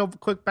going real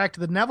quick back to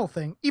the Neville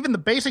thing, even the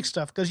basic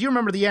stuff, because you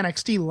remember the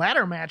NXT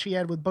ladder match he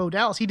had with Bo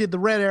Dallas, he did the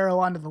red arrow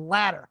onto the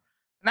ladder.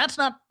 And that's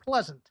not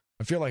pleasant.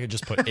 I feel like I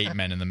just put 8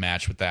 men in the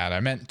match with that. I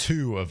meant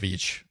 2 of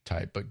each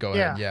type, but go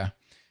ahead. Yeah.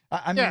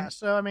 I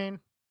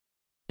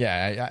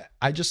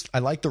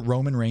like the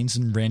Roman Reigns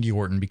and Randy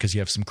Orton because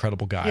you have some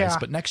credible guys,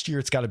 but next year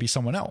it's got to be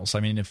someone else. I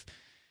mean, if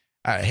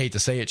I hate to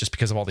say it just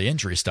because of all the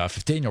injury stuff,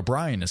 if Daniel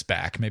Bryan is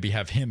back, maybe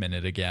have him in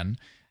it again.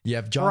 You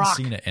have John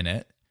Cena in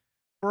it.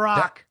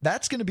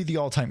 That's going to be the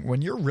all-time.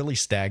 When you're really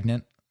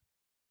stagnant,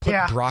 put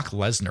Brock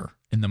Lesnar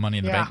in the Money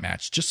in the Bank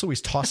match, just so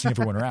he's tossing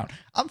everyone around.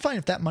 I'm fine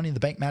if that Money in the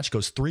Bank match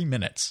goes 3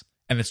 minutes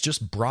and it's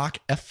just Brock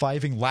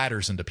F5ing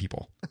ladders into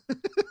people.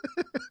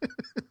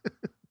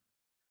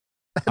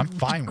 I'm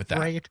fine with that.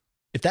 Great.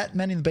 If that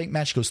Money in the Bank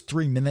match goes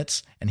 3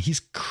 minutes and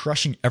he's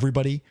crushing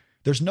everybody,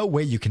 there's no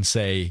way you can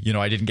say,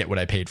 I didn't get what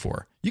I paid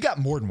for. You got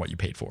more than what you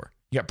paid for.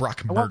 You got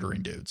Brock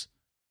murdering dudes.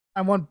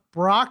 I want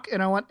Brock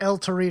and I want El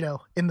Torito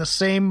in the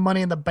same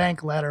Money in the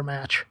Bank ladder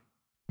match.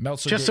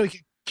 So he can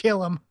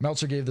kill him.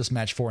 Meltzer gave this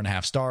match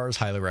 4.5 stars.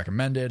 Highly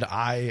recommended.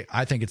 I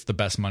think it's the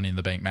best Money in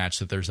the Bank match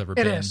that there's ever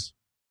been. It is.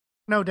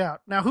 No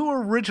doubt. Now, who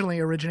originally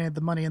originated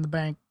the Money in the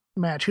Bank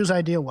match? Whose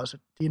idea was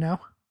it? Do you know?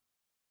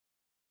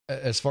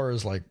 As far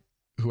as like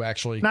who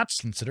actually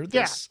considered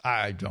this,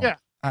 I don't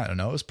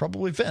know. It was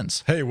probably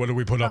Vince. Hey, what do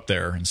we put up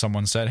there? And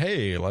someone said,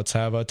 hey, let's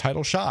have a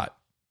title shot.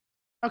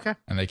 Okay.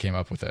 And they came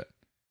up with it.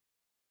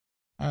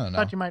 I don't know.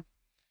 Thought you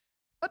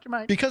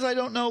might. Because I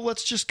don't know.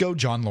 Let's just go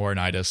John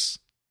Laurinaitis.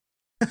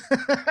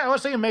 I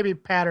was thinking maybe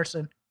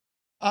Patterson.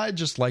 I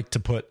just like to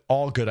put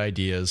all good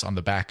ideas on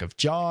the back of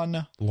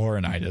John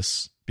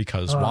Laurinaitis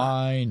because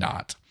why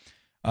not?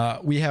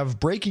 We have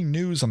breaking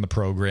news on the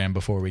program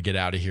before we get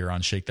out of here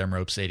on Shake Them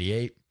Ropes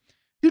 88.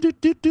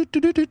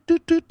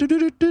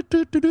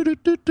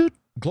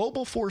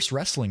 Global Force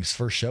Wrestling's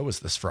first show is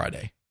this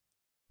Friday.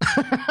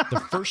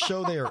 The first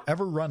show they are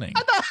ever running.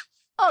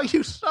 Oh,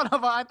 you son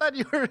of a... I thought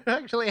you were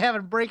actually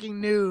having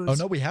breaking news. Oh,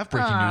 no, we have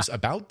breaking news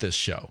about this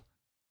show.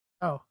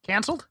 Oh,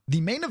 canceled?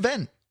 The main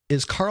event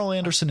is Carl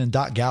Anderson and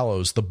Doc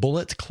Gallows, the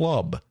Bullet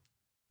Club,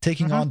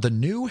 taking on the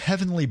New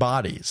Heavenly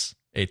Bodies,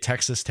 a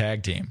Texas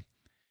tag team.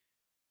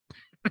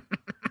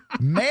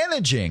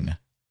 Managing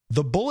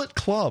the Bullet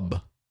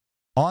Club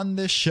on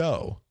this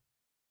show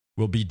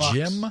will be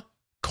Jim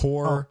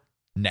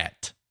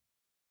Cornette.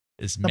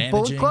 Is the managing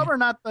Bullet Club or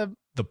not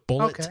the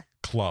Bullet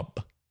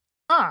Club?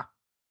 Ah.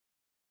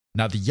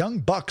 Now the Young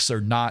Bucks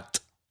are not.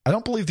 I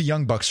don't believe the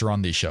Young Bucks are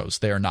on these shows.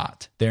 They are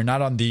not. They are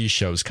not on these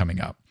shows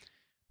coming up.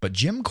 But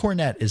Jim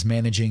Cornette is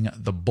managing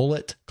the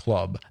Bullet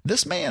Club.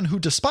 This man who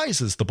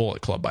despises the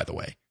Bullet Club, by the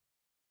way.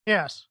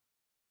 Yes.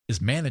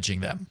 is managing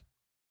them.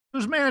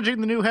 Who's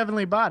managing the new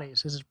Heavenly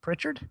Bodies? Is it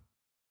Pritchard?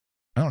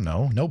 I don't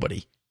know.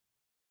 Nobody.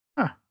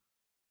 Huh.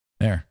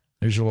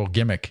 There's your little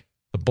gimmick.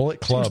 The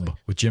Bullet Club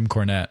with Jim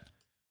Cornette.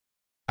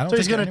 I don't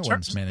think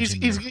anyone's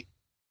managing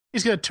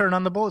He's going to turn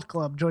on the Bullet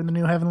Club, join the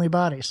new Heavenly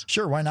Bodies.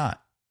 Sure, why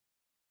not?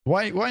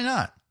 Why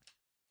not?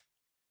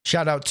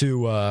 Shout out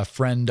to a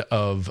friend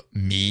of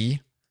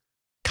me.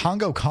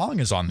 Congo Kong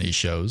is on these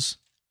shows.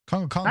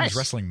 Congo Kong is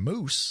wrestling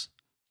Moose,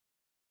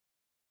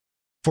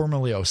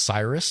 formerly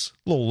Osiris,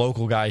 a little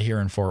local guy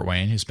here in Fort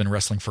Wayne who's been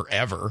wrestling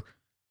forever.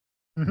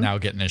 Now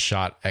getting his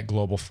shot at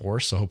Global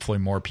Force, so hopefully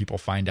more people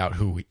find out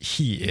who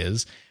he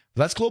is.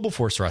 That's Global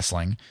Force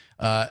Wrestling.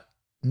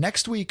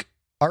 Next week,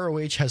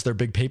 ROH has their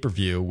big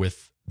pay-per-view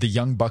with the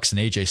Young Bucks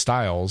and AJ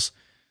Styles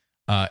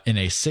in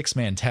a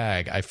 6-man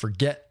tag. I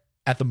forget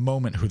at the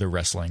moment who they're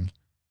wrestling.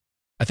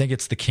 I think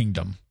it's the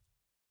Kingdom.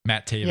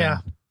 Matt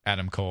Taven,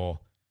 Adam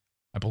Cole.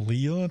 I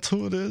believe that's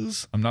who it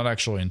is. I'm not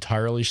actually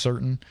entirely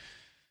certain.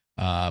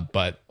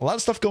 But a lot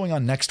of stuff going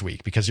on next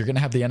week because you're going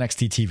to have the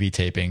NXT TV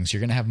tapings. You're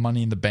going to have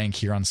Money in the Bank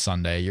here on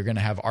Sunday. You're going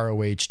to have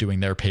ROH doing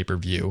their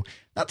pay-per-view.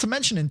 Not to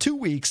mention in 2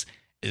 weeks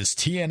is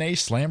TNA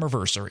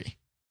Slammiversary.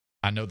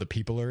 I know the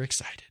people are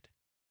excited.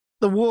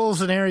 The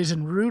Wolves and Aries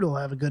and Rude will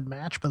have a good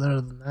match, but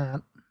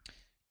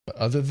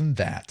other than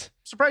that.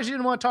 Surprised you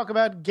didn't want to talk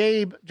about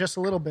Gabe just a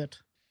little bit.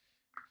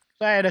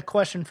 I had a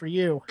question for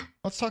you.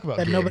 Let's talk about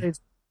Gabe.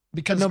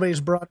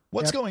 Nobody's brought.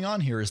 What's going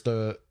on here is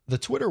the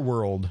Twitter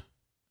world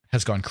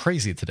has gone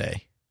crazy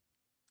today.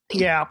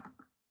 Yeah.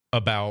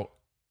 About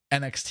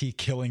NXT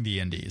killing the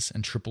indies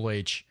and Triple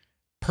H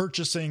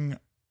purchasing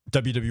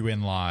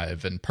WWN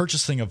Live and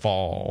purchasing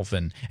Evolve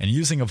and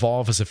using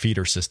Evolve as a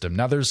feeder system.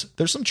 Now there's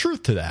some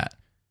truth to that.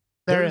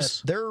 There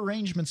are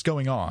arrangements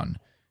going on.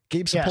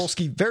 Gabe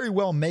Sapolsky very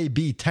well may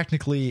be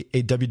technically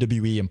a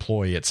WWE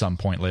employee at some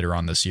point later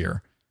on this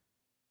year.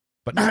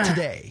 But not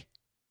today.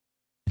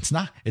 It's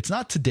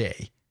not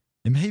today.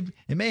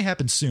 It may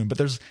happen soon, but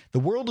the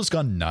world has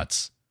gone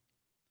nuts.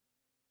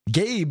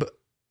 Gabe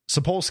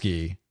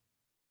Sapolsky,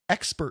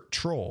 expert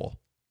troll,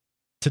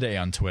 today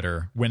on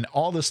Twitter, when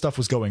all this stuff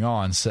was going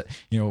on,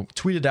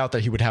 tweeted out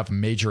that he would have a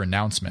major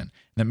announcement.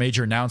 And that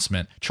major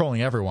announcement,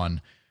 trolling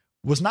everyone,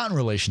 was not in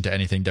relation to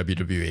anything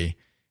WWE.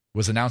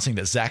 Was announcing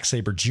that Zack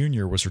Sabre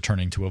Jr. was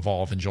returning to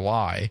Evolve in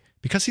July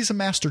because he's a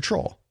master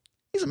troll.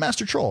 He's a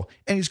master troll,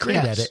 and he's great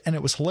at it, and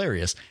it was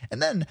hilarious.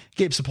 And then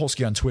Gabe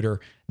Sapolsky on Twitter,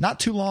 not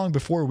too long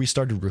before we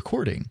started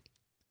recording,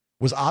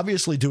 was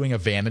obviously doing a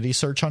vanity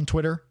search on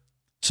Twitter,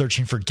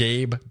 searching for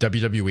Gabe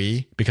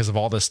WWE because of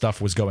all this stuff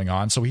was going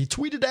on. So he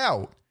tweeted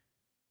out,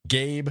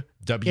 Gabe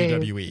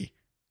WWE.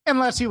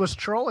 Unless he was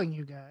trolling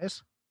you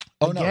guys.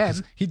 Oh, no,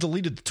 because he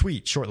deleted the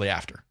tweet shortly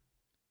after.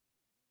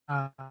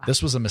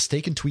 This was a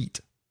mistaken tweet.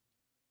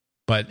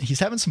 But he's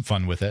having some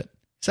fun with it.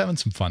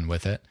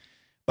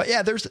 But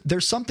yeah,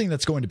 there's something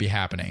that's going to be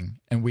happening.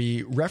 And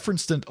we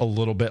referenced it a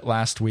little bit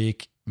last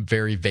week,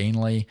 very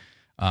vainly.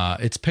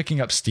 It's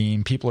picking up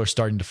steam. People are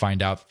starting to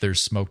find out that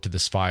there's smoke to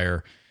this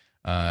fire.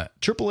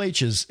 Triple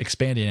H is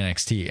expanding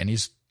NXT, and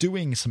he's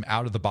doing some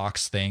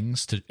out-of-the-box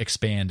things to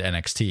expand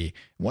NXT.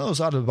 One of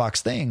those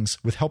out-of-the-box things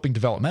with helping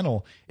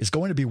developmental is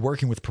going to be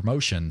working with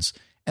promotions,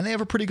 and they have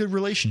a pretty good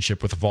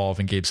relationship with Evolve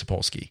and Gabe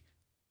Sapolsky.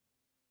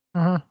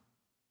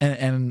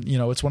 And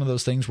it's one of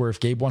those things where if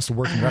Gabe wants to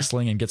work in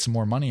wrestling and get some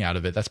more money out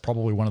of it, that's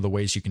probably one of the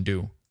ways you can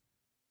do.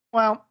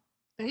 Well,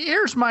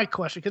 here's my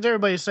question, because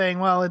everybody's saying,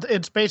 well,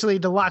 it's basically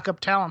to lock up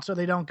talent so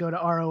they don't go to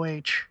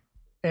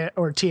ROH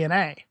or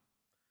TNA.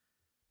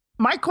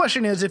 My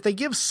question is, if they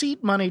give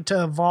seat money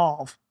to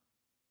Evolve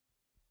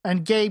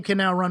and Gabe can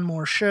now run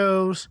more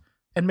shows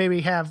and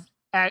maybe have,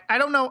 I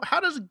don't know,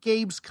 how does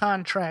Gabe's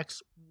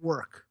contracts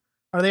work?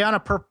 Are they on a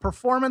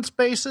performance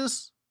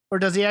basis, or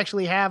does he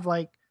actually have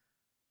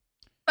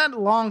not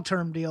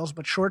long-term deals,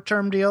 but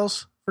short-term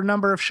deals for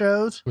number of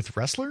shows? With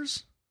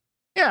wrestlers?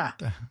 Yeah.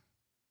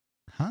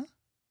 Huh?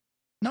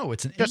 No,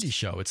 it's an indie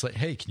show. It's like,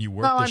 hey, can you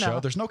work the show?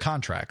 There's no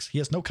contracts. He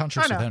has no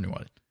contracts with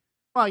anyone.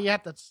 Well, you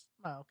have to.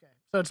 Oh, okay.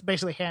 So it's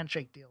basically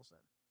handshake deals then.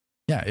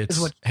 Yeah,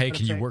 it's, hey,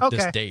 can you work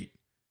this date?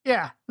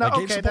 Yeah. No,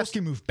 Gabe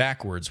Sapolsky moved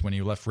backwards when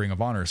he left Ring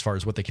of Honor as far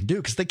as what they can do,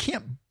 because they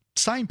can't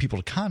sign people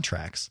to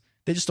contracts.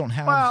 They just don't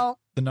have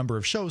the number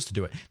of shows to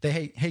do it.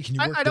 Hey, can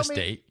you work this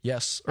date?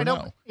 Yes or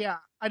no? Yeah.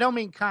 I don't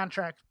mean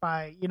contracts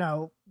by,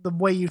 the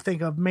way you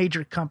think of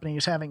major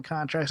companies having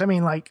contracts. I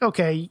mean,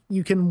 okay,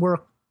 you can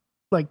work,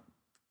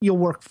 you'll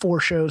work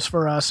 4 shows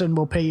for us and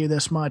we'll pay you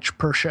this much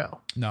per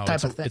show. No,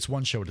 it's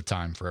one show at a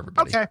time for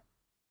everybody. Okay.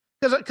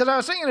 Because I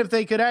was thinking if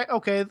they could,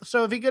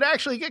 so if you could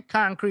actually get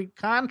concrete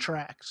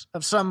contracts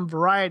of some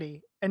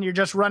variety and you're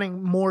just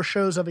running more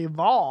shows of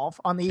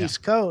Evolve on the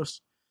East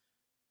Coast,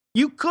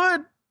 you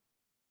could,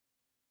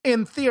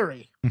 in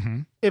theory,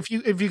 if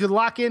you could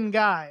lock in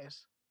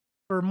guys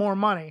for more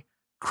money,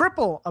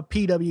 cripple a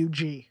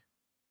PWG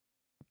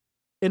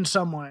in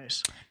some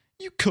ways.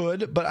 You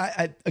could, but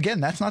I again,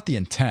 that's not the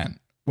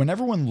intent. When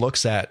everyone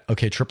looks at,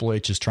 Triple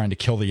H is trying to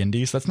kill the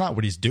indies, that's not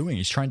what he's doing.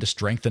 He's trying to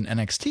strengthen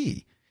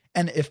NXT.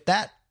 And if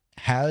that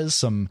has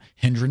some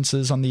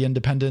hindrances on the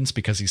independents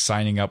because he's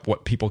signing up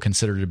what people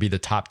consider to be the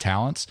top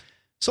talents,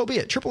 so be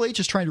it. Triple H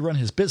is trying to run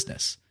his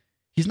business.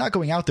 He's not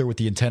going out there with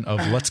the intent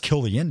of, let's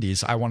kill the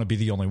indies. I want to be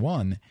the only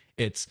one.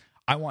 It's,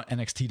 I want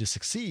NXT to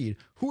succeed.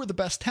 Who are the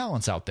best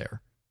talents out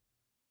there?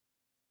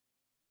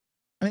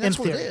 I mean, that's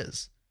what it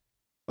is.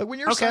 Like when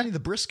you're signing the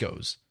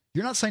Briscoes,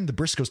 you're not signing the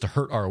Briscoes to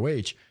hurt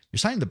ROH. You're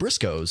signing the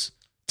Briscoes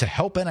to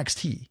help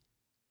NXT.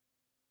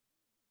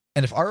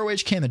 And if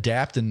ROH can't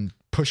adapt and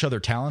push other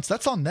talents,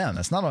 that's on them.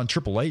 That's not on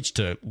Triple H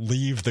to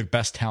leave the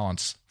best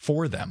talents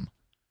for them.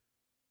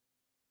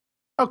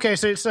 Okay,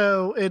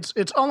 so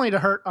it's only to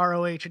hurt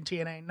ROH and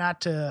TNA,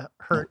 not to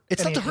hurt. No,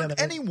 it's not to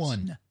hurt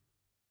anyone.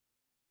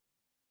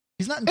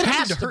 He's not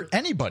intending to hurt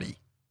anybody.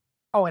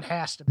 Oh, it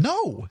has to be.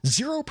 No,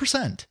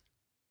 0%.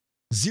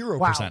 0%.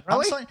 Wow,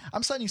 really?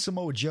 I'm signing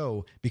Samoa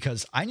Joe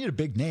because I need a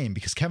big name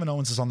because Kevin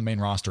Owens is on the main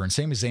roster and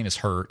Sami Zayn is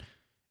hurt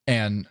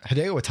and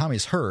Hideo Itami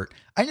is hurt.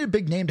 I need a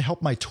big name to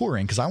help my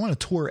touring because I want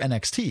to tour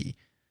NXT.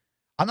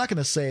 I'm not going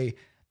to say...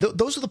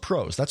 those are the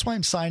pros. That's why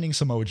I'm signing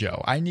Samoa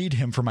Joe. I need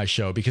him for my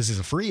show because he's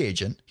a free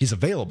agent. He's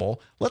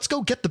available. Let's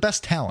go get the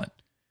best talent.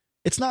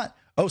 It's not,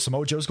 oh,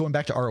 Samoa Joe's going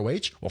back to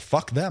ROH? Well,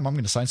 fuck them. I'm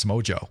going to sign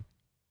Samoa Joe.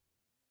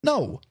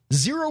 No,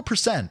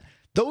 0%.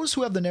 Those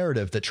who have the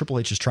narrative that Triple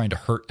H is trying to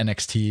hurt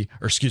NXT,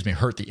 or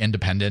hurt the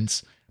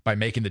independents by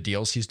making the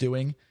deals he's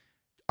doing,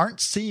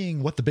 aren't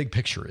seeing what the big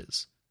picture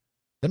is.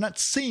 They're not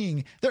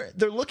seeing,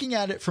 they're looking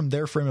at it from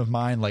their frame of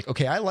mind like,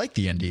 okay, I like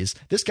the indies.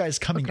 This guy's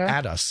coming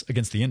at us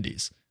against the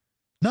indies.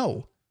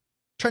 No,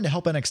 trying to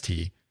help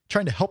NXT,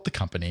 trying to help the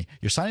company.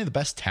 You're signing the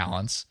best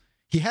talents.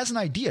 He has an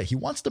idea. He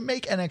wants to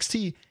make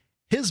NXT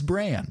his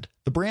brand,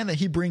 the brand that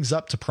he brings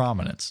up to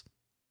prominence,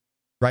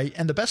 right?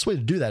 And the best way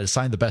to do that is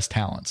sign the best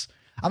talents.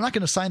 I'm not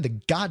going to sign the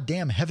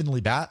goddamn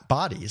heavenly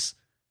bodies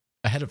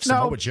ahead of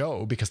Samoa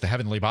Joe because the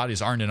heavenly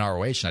bodies aren't in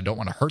ROH and I don't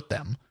want to hurt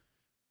them.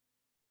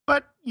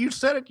 But you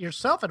said it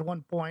yourself at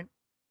one point,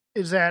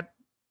 is that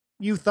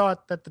you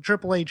thought that the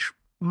Triple H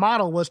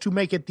model was to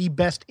make it the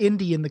best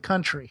indie in the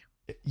country.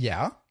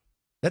 Yeah.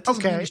 That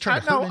doesn't mean he's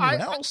trying to hurt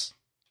anyone else.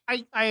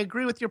 I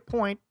agree with your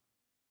point.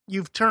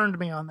 You've turned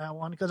me on that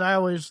one because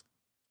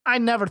I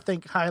never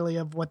think highly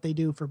of what they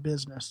do for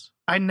business.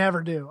 I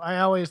never do. I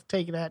always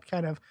take that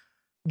kind of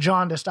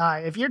jaundiced eye.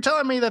 If you're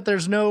telling me that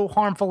there's no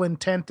harmful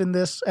intent in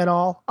this at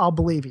all, I'll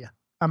believe you.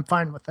 I'm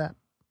fine with that.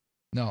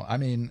 No, I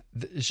mean,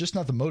 it's just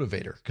not the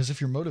motivator. Because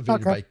if you're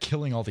motivated by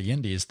killing all the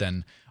indies,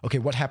 then, okay,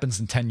 what happens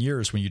in 10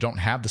 years when you don't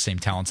have the same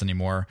talents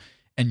anymore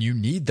and you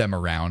need them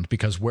around?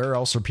 Because where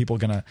else are people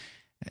going to...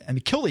 I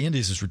mean, kill the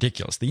indies is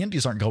ridiculous. The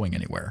indies aren't going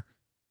anywhere.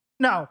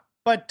 No,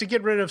 but to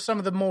get rid of some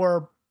of the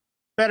more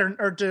better...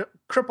 or to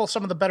cripple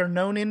some of the better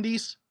known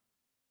indies?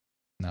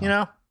 No. You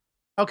know?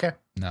 Okay.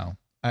 No.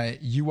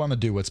 You want to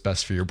do what's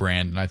best for your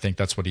brand, and I think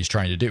that's what he's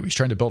trying to do. He's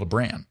trying to build a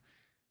brand.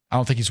 I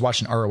don't think he's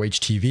watching ROH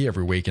TV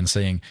every week and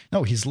saying,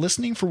 no, he's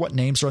listening for what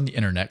names are on the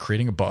internet,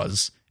 creating a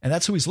buzz, and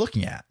that's who he's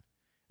looking at.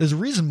 There's a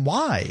reason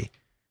why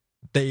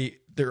there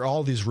are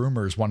all these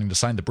rumors wanting to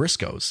sign the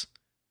Briscoes.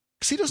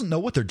 Because he doesn't know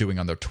what they're doing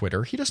on their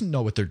Twitter. He doesn't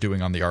know what they're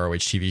doing on the ROH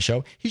TV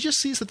show. He just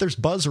sees that there's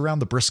buzz around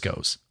the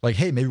Briscoes. Like,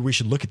 hey, maybe we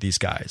should look at these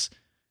guys.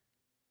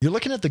 You're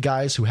looking at the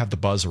guys who have the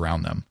buzz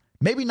around them.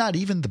 Maybe not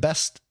even the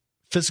best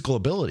physical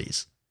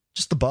abilities,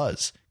 just the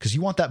buzz, because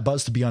you want that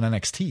buzz to be on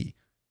NXT.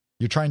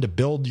 You're trying to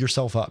build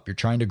yourself up. You're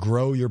trying to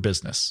grow your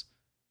business.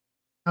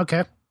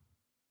 Okay.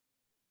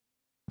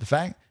 The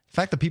fact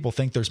that people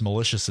think there's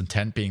malicious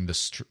intent being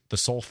the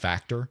sole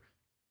factor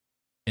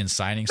in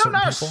signing certain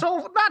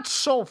people. Not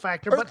sole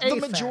factor, but the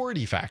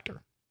majority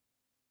factor.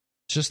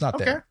 It's just not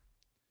there.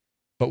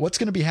 But what's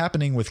going to be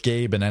happening with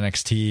Gabe and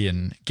NXT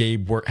and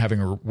Gabe having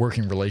a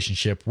working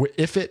relationship,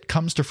 if it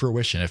comes to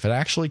fruition, if it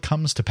actually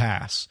comes to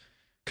pass,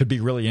 could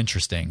be really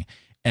interesting.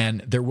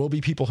 And there will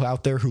be people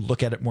out there who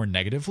look at it more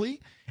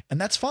negatively, and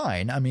that's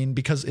fine. I mean,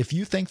 because if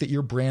you think that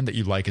your brand that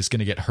you like is going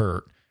to get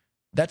hurt,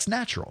 that's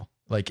natural.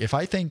 Like if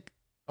I think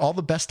all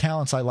the best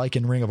talents I like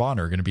in Ring of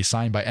Honor are going to be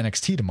signed by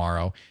NXT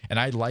tomorrow, and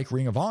I like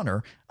Ring of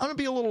Honor, I'm going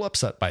to be a little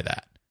upset by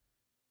that.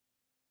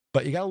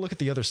 But you got to look at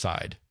the other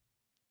side.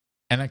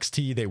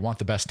 NXT, they want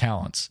the best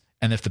talents.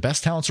 And if the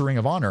best talents are Ring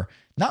of Honor,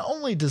 not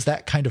only does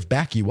that kind of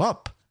back you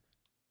up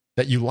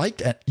that you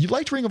liked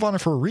Ring of Honor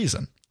for a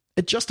reason.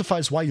 It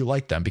justifies why you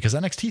like them because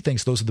NXT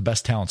thinks those are the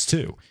best talents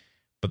too.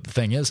 But the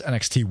thing is,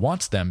 NXT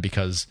wants them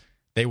because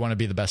they want to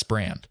be the best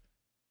brand.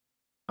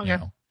 Okay. You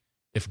know,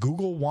 if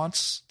Google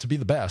wants to be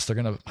the best, they're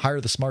going to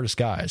hire the smartest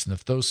guys. And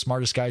if those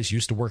smartest guys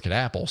used to work at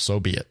Apple, so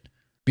be it.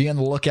 Be on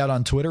the lookout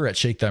on Twitter at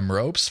Shake Them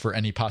Ropes for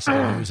any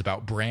possible news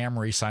about Bram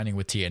re-signing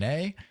with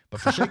TNA.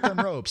 But for Shake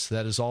Them Ropes,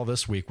 that is all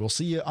this week. We'll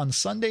see you on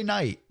Sunday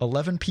night,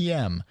 11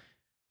 p.m.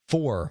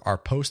 for our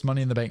post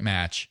Money in the Bank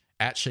match.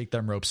 At Shake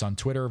Them Ropes on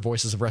Twitter,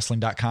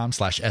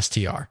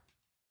 voicesofwrestling.com/STR.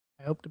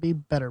 I hope to be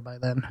better by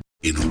then.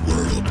 In a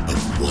world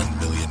of 1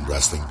 million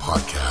wrestling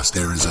podcasts,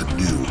 there is a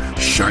new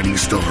shining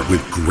star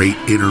with great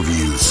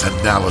interviews,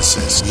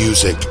 analysis,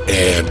 music,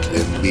 and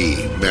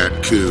me,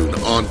 Matt Coon,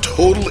 on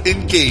total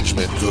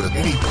engagement. Go to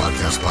any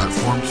podcast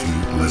platform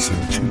to listen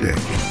today.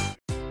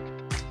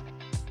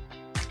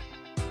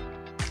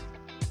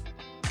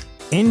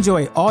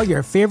 Enjoy all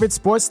your favorite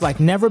sports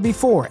like never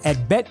before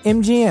at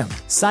BetMGM.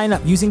 Sign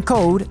up using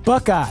code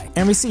Buckeye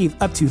and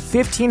receive up to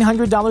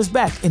 $1,500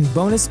 back in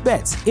bonus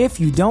bets if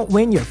you don't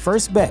win your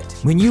first bet.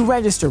 When you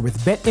register with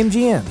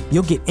BetMGM,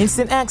 you'll get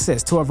instant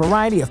access to a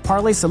variety of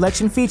parlay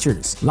selection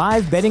features,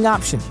 live betting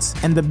options,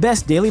 and the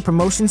best daily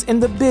promotions in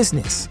the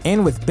business.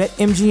 And with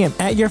BetMGM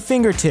at your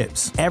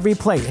fingertips, every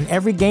play and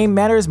every game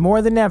matters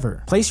more than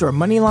ever. Place your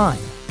money line,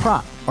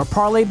 prop, or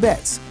parlay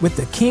bets with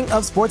the king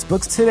of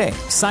sportsbooks today.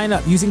 Sign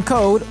up using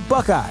code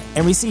Buckeye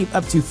and receive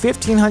up to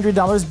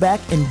 $1,500 back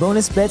in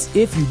bonus bets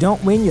if you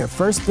don't win your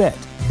first bet.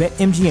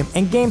 BetMGM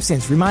and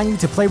GameSense remind you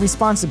to play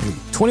responsibly.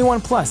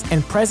 21 plus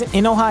and present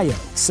in Ohio,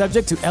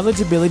 subject to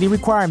eligibility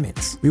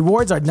requirements.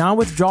 Rewards are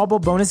non-withdrawable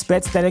bonus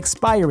bets that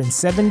expire in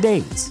 7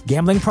 days.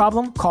 Gambling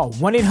problem? Call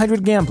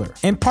 1-800-GAMBLER.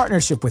 In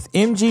partnership with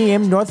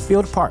MGM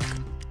Northfield Park.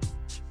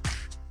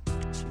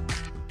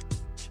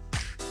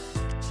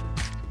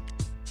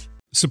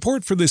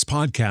 Support for this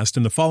podcast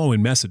and the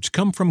following message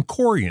come from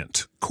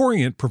Corient.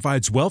 Corient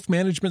provides wealth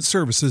management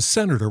services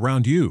centered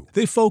around you.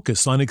 They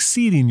focus on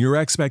exceeding your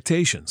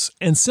expectations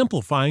and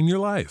simplifying your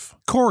life.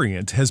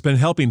 Corient has been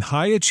helping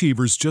high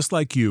achievers just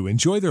like you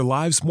enjoy their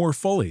lives more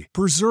fully,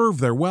 preserve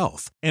their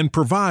wealth, and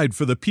provide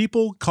for the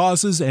people,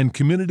 causes, and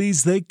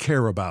communities they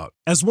care about.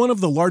 As one of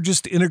the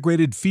largest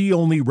integrated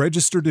fee-only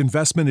registered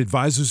investment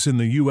advisors in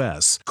the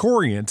U.S.,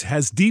 Corient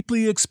has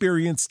deeply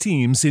experienced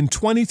teams in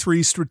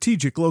 23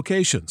 strategic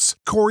locations.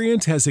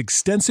 Corient has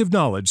extensive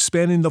knowledge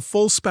spanning the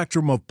full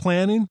spectrum of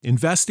planning,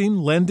 investing,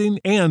 lending,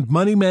 and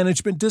money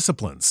management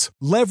disciplines.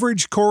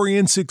 Leverage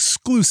Corient's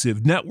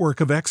exclusive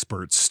network of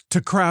experts to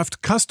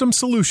craft custom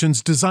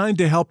solutions designed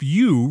to help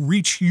you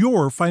reach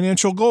your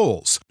financial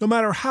goals, no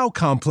matter how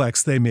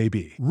complex they may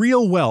be.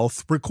 Real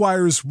wealth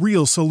requires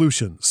real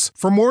solutions.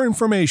 For more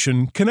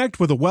information, connect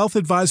with a wealth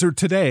advisor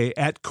today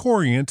at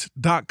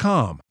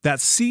Corient.com.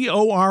 That's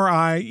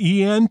Corient.com.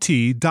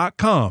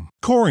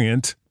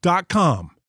 Corient.com.